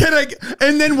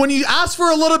 and then when you ask for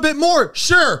a little bit more,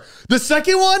 sure. The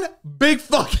second one, big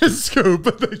fucking scoop.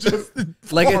 They just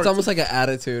like it's almost like an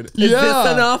attitude. Is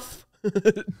this enough?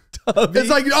 It's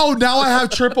like, oh, now I have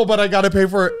triple, but I got to pay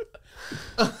for it.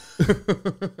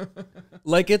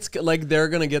 Like it's like they're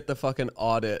gonna get the fucking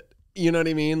audit. You know what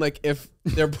I mean? Like if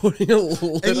they're putting a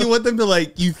little, and you want them to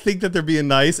like, you think that they're being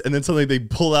nice, and then suddenly they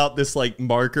pull out this like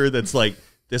marker that's like,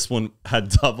 this one had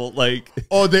double like.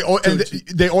 Oh, they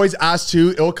always ask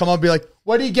too. It'll come up and be like,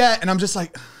 "What do you get?" And I'm just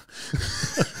like,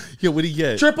 "Yeah, what do you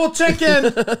get?" Triple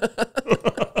chicken.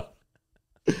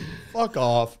 Fuck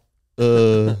off.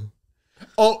 Oh,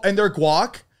 and their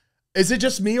guac. Is it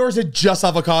just me or is it just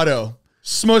avocado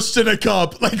smushed in a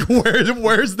cup? Like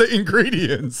where's the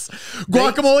ingredients?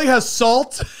 Guacamole has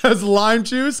salt, has lime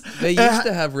juice. They used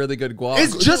to have really good guac.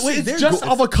 It's just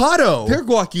avocado. Their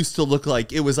guac used to look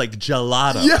like it was like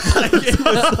gelato. Yeah. Like, it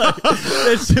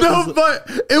was like,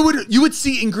 but you would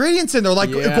see ingredients in there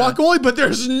like guacamole, but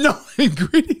there's no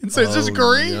ingredients. It's just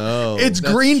green. No. It's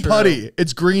green putty.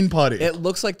 It's green putty. It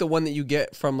looks like the one that you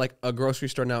get from like a grocery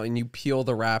store now, and you peel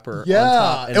the wrapper. Yeah, on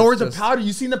top, and or the powder.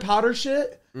 You seen the powder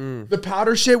shit? The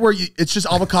powder shit where it's just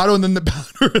avocado and then the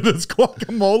powder and this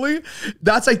guacamole.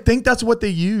 I think that's what they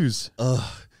use. The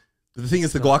thing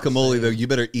is, the guacamole though, you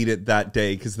better eat it that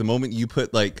day because the moment you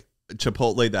put like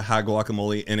Chipotle that had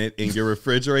guacamole in it in your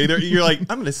refrigerator, you're like,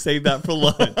 I'm gonna save that for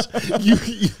lunch.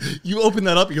 you open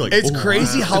that up, and you're like, it's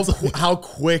crazy how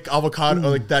quick avocado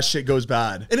like that shit goes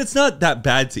bad. And it's not that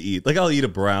bad to eat. Like I'll eat a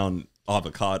brown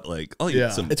avocado. Like I'll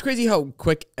eat some. It's crazy how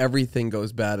quick everything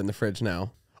goes bad in the fridge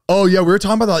now. Oh yeah, we were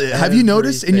talking about that. Have you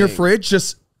noticed in your fridge,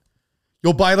 just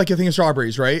you'll buy like a thing of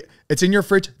strawberries, right? It's in your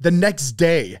fridge. The next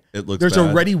day, there's bad.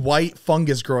 already white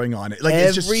fungus growing on it. Like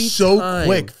it's just so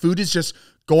quick. Food is just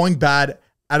going bad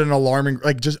at an alarming,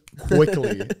 like just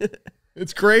quickly.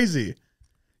 It's crazy.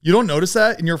 You don't notice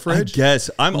that in your fridge? I guess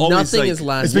I'm always Nothing like, is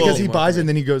lasting. It's because he buys it and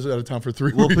then he goes out of town for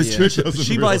 3 weeks. But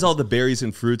she buys all the berries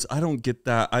and fruits. I don't get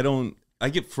that.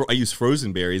 I use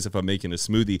frozen berries if I'm making a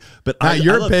smoothie. But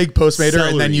you're a big Postmater,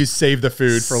 and then you save the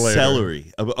food for later.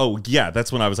 Celery. Oh yeah,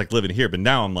 that's when I was like living here. But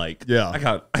now I'm like,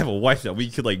 I have a wife that we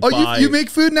could like. Oh, you make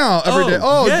food now every day.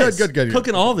 Oh, yes. good.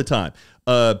 Cooking all the time.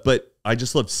 But I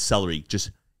just love celery.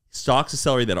 Just stalks of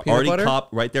celery that are already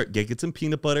chopped right there. Get some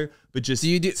peanut butter, but just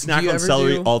snack on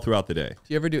celery all throughout the day. Do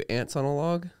you ever do ants on a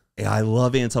log? Yeah, I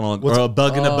love ants on a log. Or a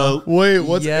bug in a boat. Wait,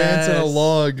 what's ants on a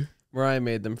log? Mariah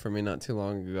made them for me not too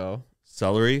long ago.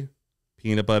 Celery,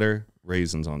 peanut butter,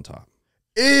 raisins on top.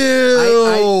 Ew.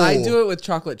 I do it with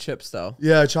chocolate chips though.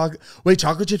 Yeah, chocolate. Wait,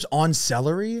 chocolate chips on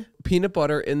celery? Peanut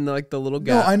butter in like the little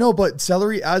gap. No, I know, but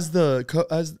celery as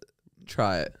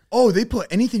Try it. Oh, they put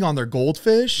anything on their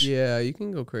goldfish? Yeah, you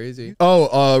can go crazy.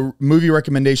 Oh, movie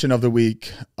recommendation of the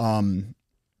week.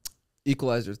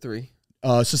 Equalizer 3.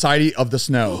 Society of the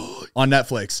Snow on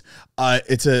Netflix.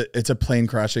 It's a plane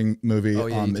crashing movie. Oh,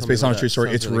 yeah, it's based on a true story.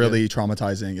 Sounds It's really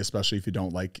traumatizing, especially if you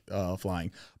don't like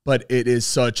flying. But it is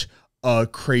such a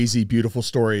crazy, beautiful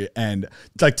story. And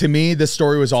like to me, this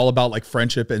story was all about like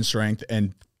friendship and strength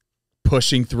and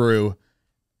pushing through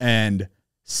and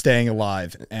staying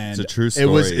alive. And it's a true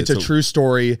story. It's a true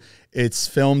story. It's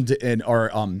filmed in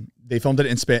they filmed it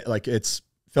in it's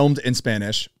filmed in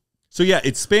Spanish. So yeah,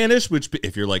 it's Spanish, which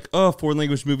if you're like, oh, foreign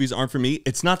language movies aren't for me,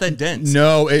 it's not that dense.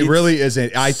 No, it really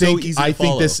isn't. I think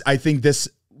this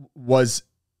was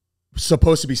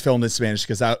supposed to be filmed in Spanish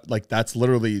because that's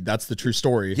the true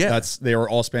story. Yeah. They were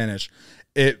all Spanish.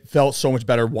 It felt so much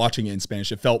better watching it in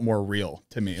Spanish. It felt more real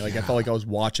to me. Like I felt like I was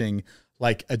watching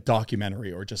like a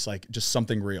documentary or just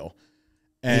something real.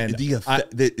 And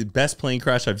the best plane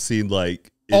crash I've seen,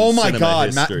 like, in oh my cinema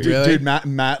God, Matt, history. dude,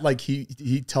 Matt, like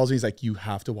he tells me, he's like, you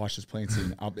have to watch this plane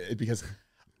scene because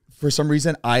for some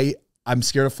reason I'm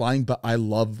scared of flying, but I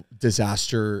love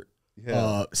disaster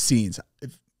scenes.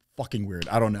 It's fucking weird.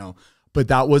 I don't know. But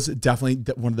that was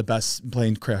definitely one of the best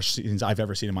plane crash scenes I've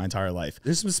ever seen in my entire life.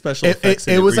 There's some special effects.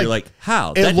 It was like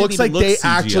how it looks like they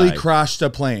actually CGI. crashed a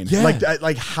plane. Yeah.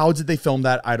 Like how did they film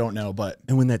that? I don't know. But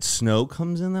and when that snow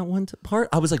comes in that one part,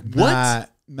 I was like, what?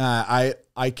 Matt,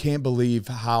 I can't believe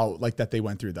how like that they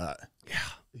went through that. Yeah.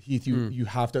 Heath, you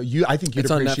have to. I think you'd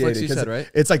It's on appreciate Netflix, it. you said,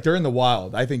 right? It's like they're in the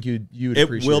wild. I think you'd appreciate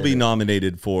it. It will be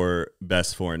nominated for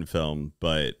best foreign film,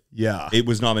 but yeah, it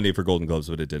was nominated for Golden Globes,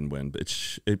 but it didn't win. But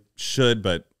it should.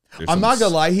 But I'm not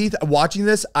gonna lie, Heath. Watching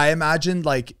this, I imagined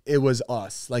like it was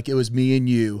us, like it was me and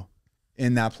you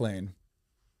in that plane.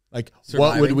 Like,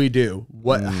 what would we do?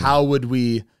 How would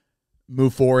we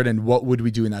move forward, and what would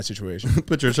we do in that situation?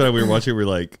 Patricia and I, we were watching, we were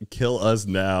like, kill us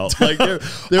now. Like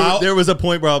there was a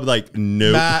point where I was like,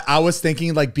 nope. Matt, I was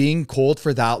thinking like being cold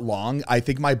for that long, I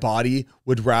think my body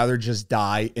would rather just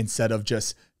die instead of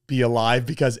just be alive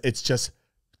because it's just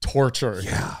torture.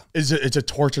 Yeah. It's a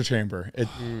torture chamber.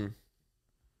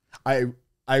 I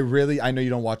know you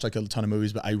don't watch like a ton of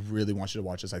movies, but I really want you to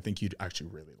watch this. I think you'd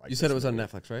actually really like it. You said it was on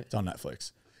Netflix, right? It's on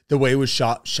Netflix. The way it was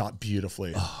shot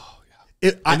beautifully. Oh.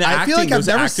 I feel like I've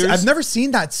never seen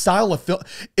that style of film.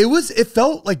 It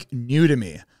felt like new to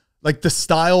me. Like the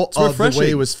style of the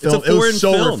way it was filmed. It was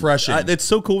so refreshing. It's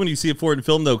so cool when you see a foreign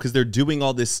film though, because they're doing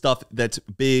all this stuff that's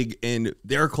big in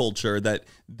their culture that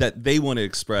they want to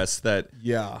express. That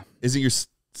isn't your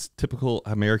typical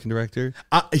American director.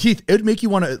 Heath, it'd make you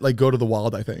want to like go to the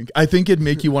wild. I think it'd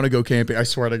make you want to go camping. I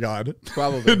swear to God,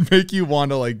 probably it'd make you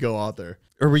want to like go out there.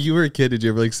 Or when you were a kid, did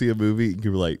you ever like see a movie and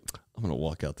you were like, I'm gonna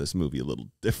walk out this movie a little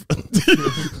different?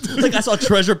 Like I saw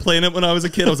Treasure Planet when I was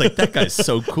a kid. I was like, that guy's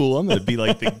so cool. I'm gonna be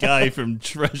like the guy from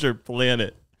Treasure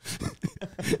Planet.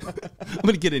 I'm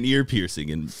gonna get an ear piercing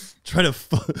and try to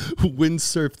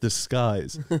windsurf the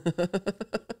skies.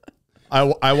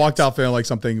 I walked out feeling like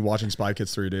something watching Spy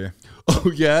Kids 3D.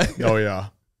 Oh yeah, oh yeah.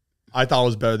 I thought it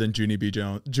was better than Junie B.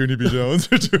 Jones.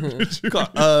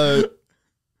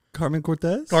 Carmen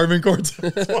Cortez? Carmen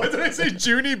Cortez. Why did I say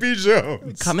Junie B.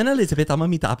 Jones? Carmen Elizabeth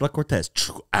Amamita Cortez.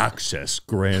 Access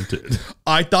granted.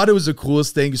 I thought it was the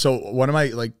coolest thing. So one of my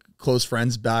like close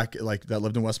friends back like that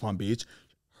lived in West Palm Beach,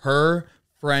 her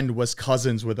friend was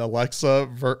cousins with Alexa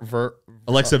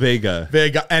Vega.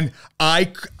 And I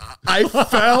felt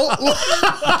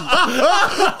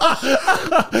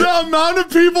the amount of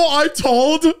people I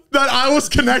told that I was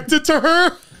connected to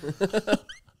her.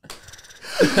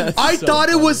 I thought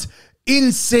it was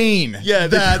insane. Yeah,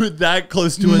 that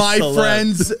close to my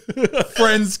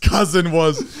friend's cousin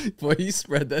was. Boy, you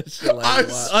spread that shit like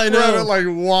I know it like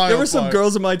wild. There were some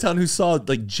girls in my town who saw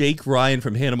like Jake Ryan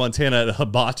from Hannah Montana at a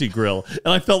hibachi grill,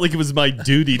 and I felt like it was my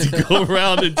duty to go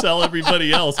around and tell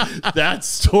everybody else that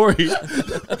story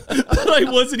that I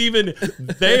wasn't even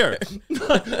there.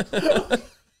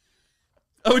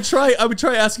 I would try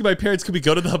asking my parents, could we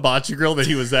go to the hibachi grill that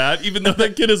he was at, even though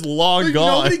that kid is long like,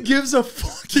 gone. Nobody gives a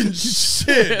fucking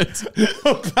shit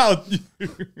about you.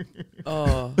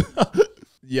 Oh,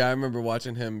 yeah, I remember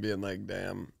watching him being like,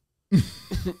 damn,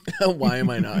 why am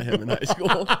I not him in high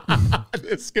school?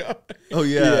 This guy. Oh,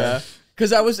 yeah.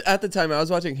 Because I was, at the time, I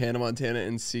was watching Hannah Montana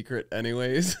in secret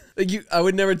anyways. Like I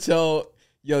would never tell,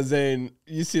 yo, Zane,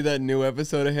 you see that new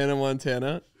episode of Hannah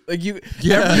Montana? Like you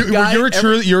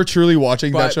were truly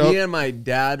watching that show. Me and my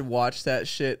dad watched that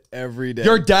shit every day.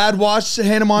 Your dad watched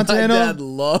Hannah Montana? My dad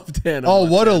loved Hannah. Oh,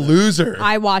 Montana. What a loser!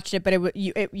 I watched it, but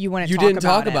you wouldn't. You talk didn't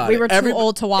talk about it. We were too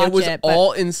old to watch it. It was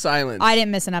all in silence. I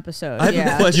didn't miss an episode. I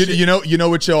have a question. You know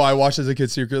what show I watched as a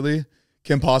kid secretly?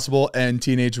 Kim Possible and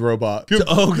Teenage Robot. Kim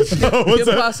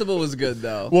Possible was good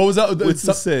though. What was that? What's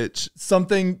the sitch?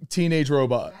 Something Teenage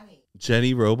Robot.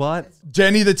 Jenny Robot?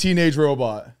 Jenny the Teenage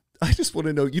Robot. I just want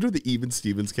to know, you know the Even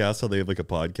Stevens cast, how they have like a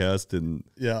podcast and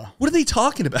what are they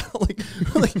talking about?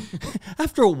 like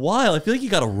after a while, I feel like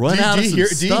you got to run out of some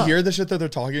stuff. Do you hear the shit that they're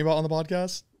talking about on the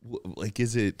podcast? Like,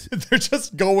 is it? They're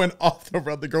just going off the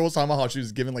road. The girl was talking about how she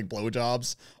was giving like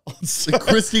blowjobs. Like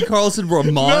Christy Carlson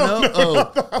Romano?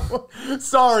 No.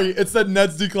 Sorry, it's the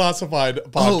Ned's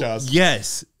Declassified podcast. Oh,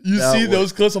 yes. You see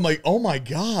those clips, I'm like, oh my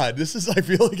God, I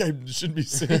feel like I should be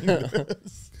seeing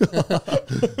this.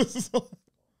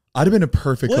 I'd have been a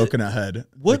perfect coconut head.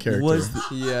 What was?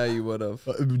 Yeah, you would have.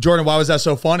 Jordan, why was that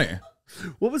so funny?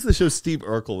 What was the show Steve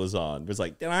Urkel was on? It was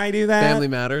like, did I do that? Family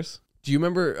Matters. Do you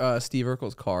remember Steve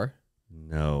Urkel's car?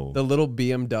 No. The little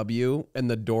BMW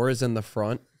and the door is in the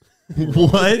front.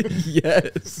 What?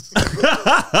 Yes.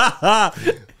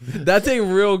 That's a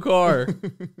real car.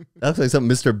 That's like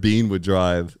something Mr. Bean would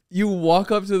drive. You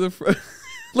walk up to the front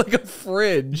like a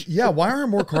fridge. Yeah, why aren't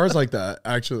more cars like that,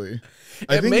 actually?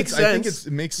 It makes sense. I think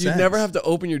it makes sense. You never have to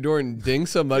open your door and ding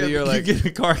somebody. You're like, you get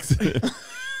in a car accident.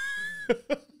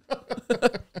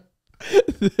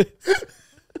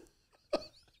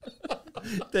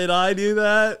 Did I do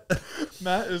that?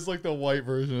 Matt is like the white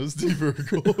version of Steve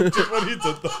Urkel. When he did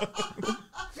that.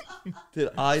 Did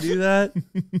I do that?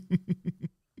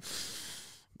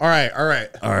 All right.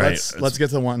 Let's Let's get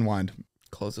to the unwind.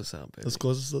 close us out, baby. Let's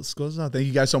close this out. Thank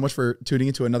you guys so much for tuning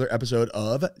into another episode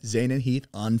of Zane and Heath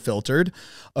Unfiltered.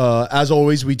 As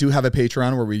always, we do have a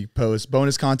Patreon where we post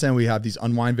bonus content. We have these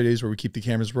unwind videos where we keep the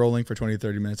cameras rolling for 20 to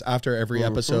 30 minutes after every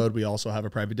episode. We also have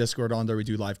a private Discord on there. We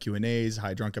do live Q&As,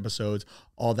 high drunk episodes,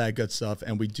 all that good stuff.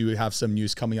 And we do have some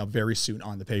news coming up very soon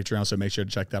on the Patreon. So make sure to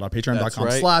check that out.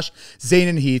 Patreon.com/Zane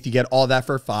and Heath. You get all that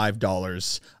for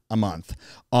 $5 a month.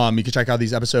 You can check out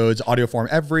these episodes audio form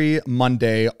every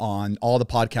Monday on all the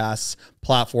podcasts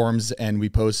platforms, and we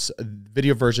post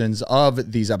video versions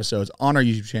of these episodes on our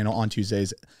YouTube channel on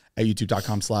Tuesdays at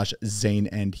youtube.com/Zane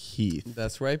and Heath.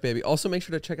 That's right, baby. Also, make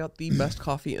sure to check out the best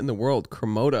coffee in the world,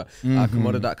 Cremota.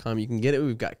 Cremota.com. You can get it.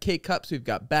 We've got K-Cups. We've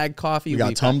got bag coffee. We've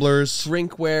got tumblers.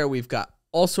 Drinkware. We've got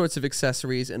all sorts of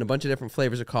accessories and a bunch of different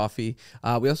flavors of coffee.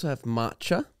 We also have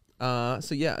matcha.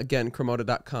 So yeah, again,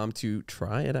 Cremota.com to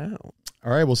try it out.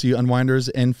 All right, we'll see you unwinders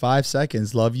in 5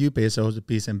 seconds. Love you. Pesos,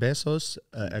 peace and besos.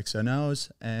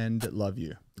 XNOs, and love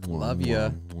you. Love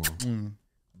you.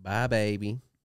 Bye, baby.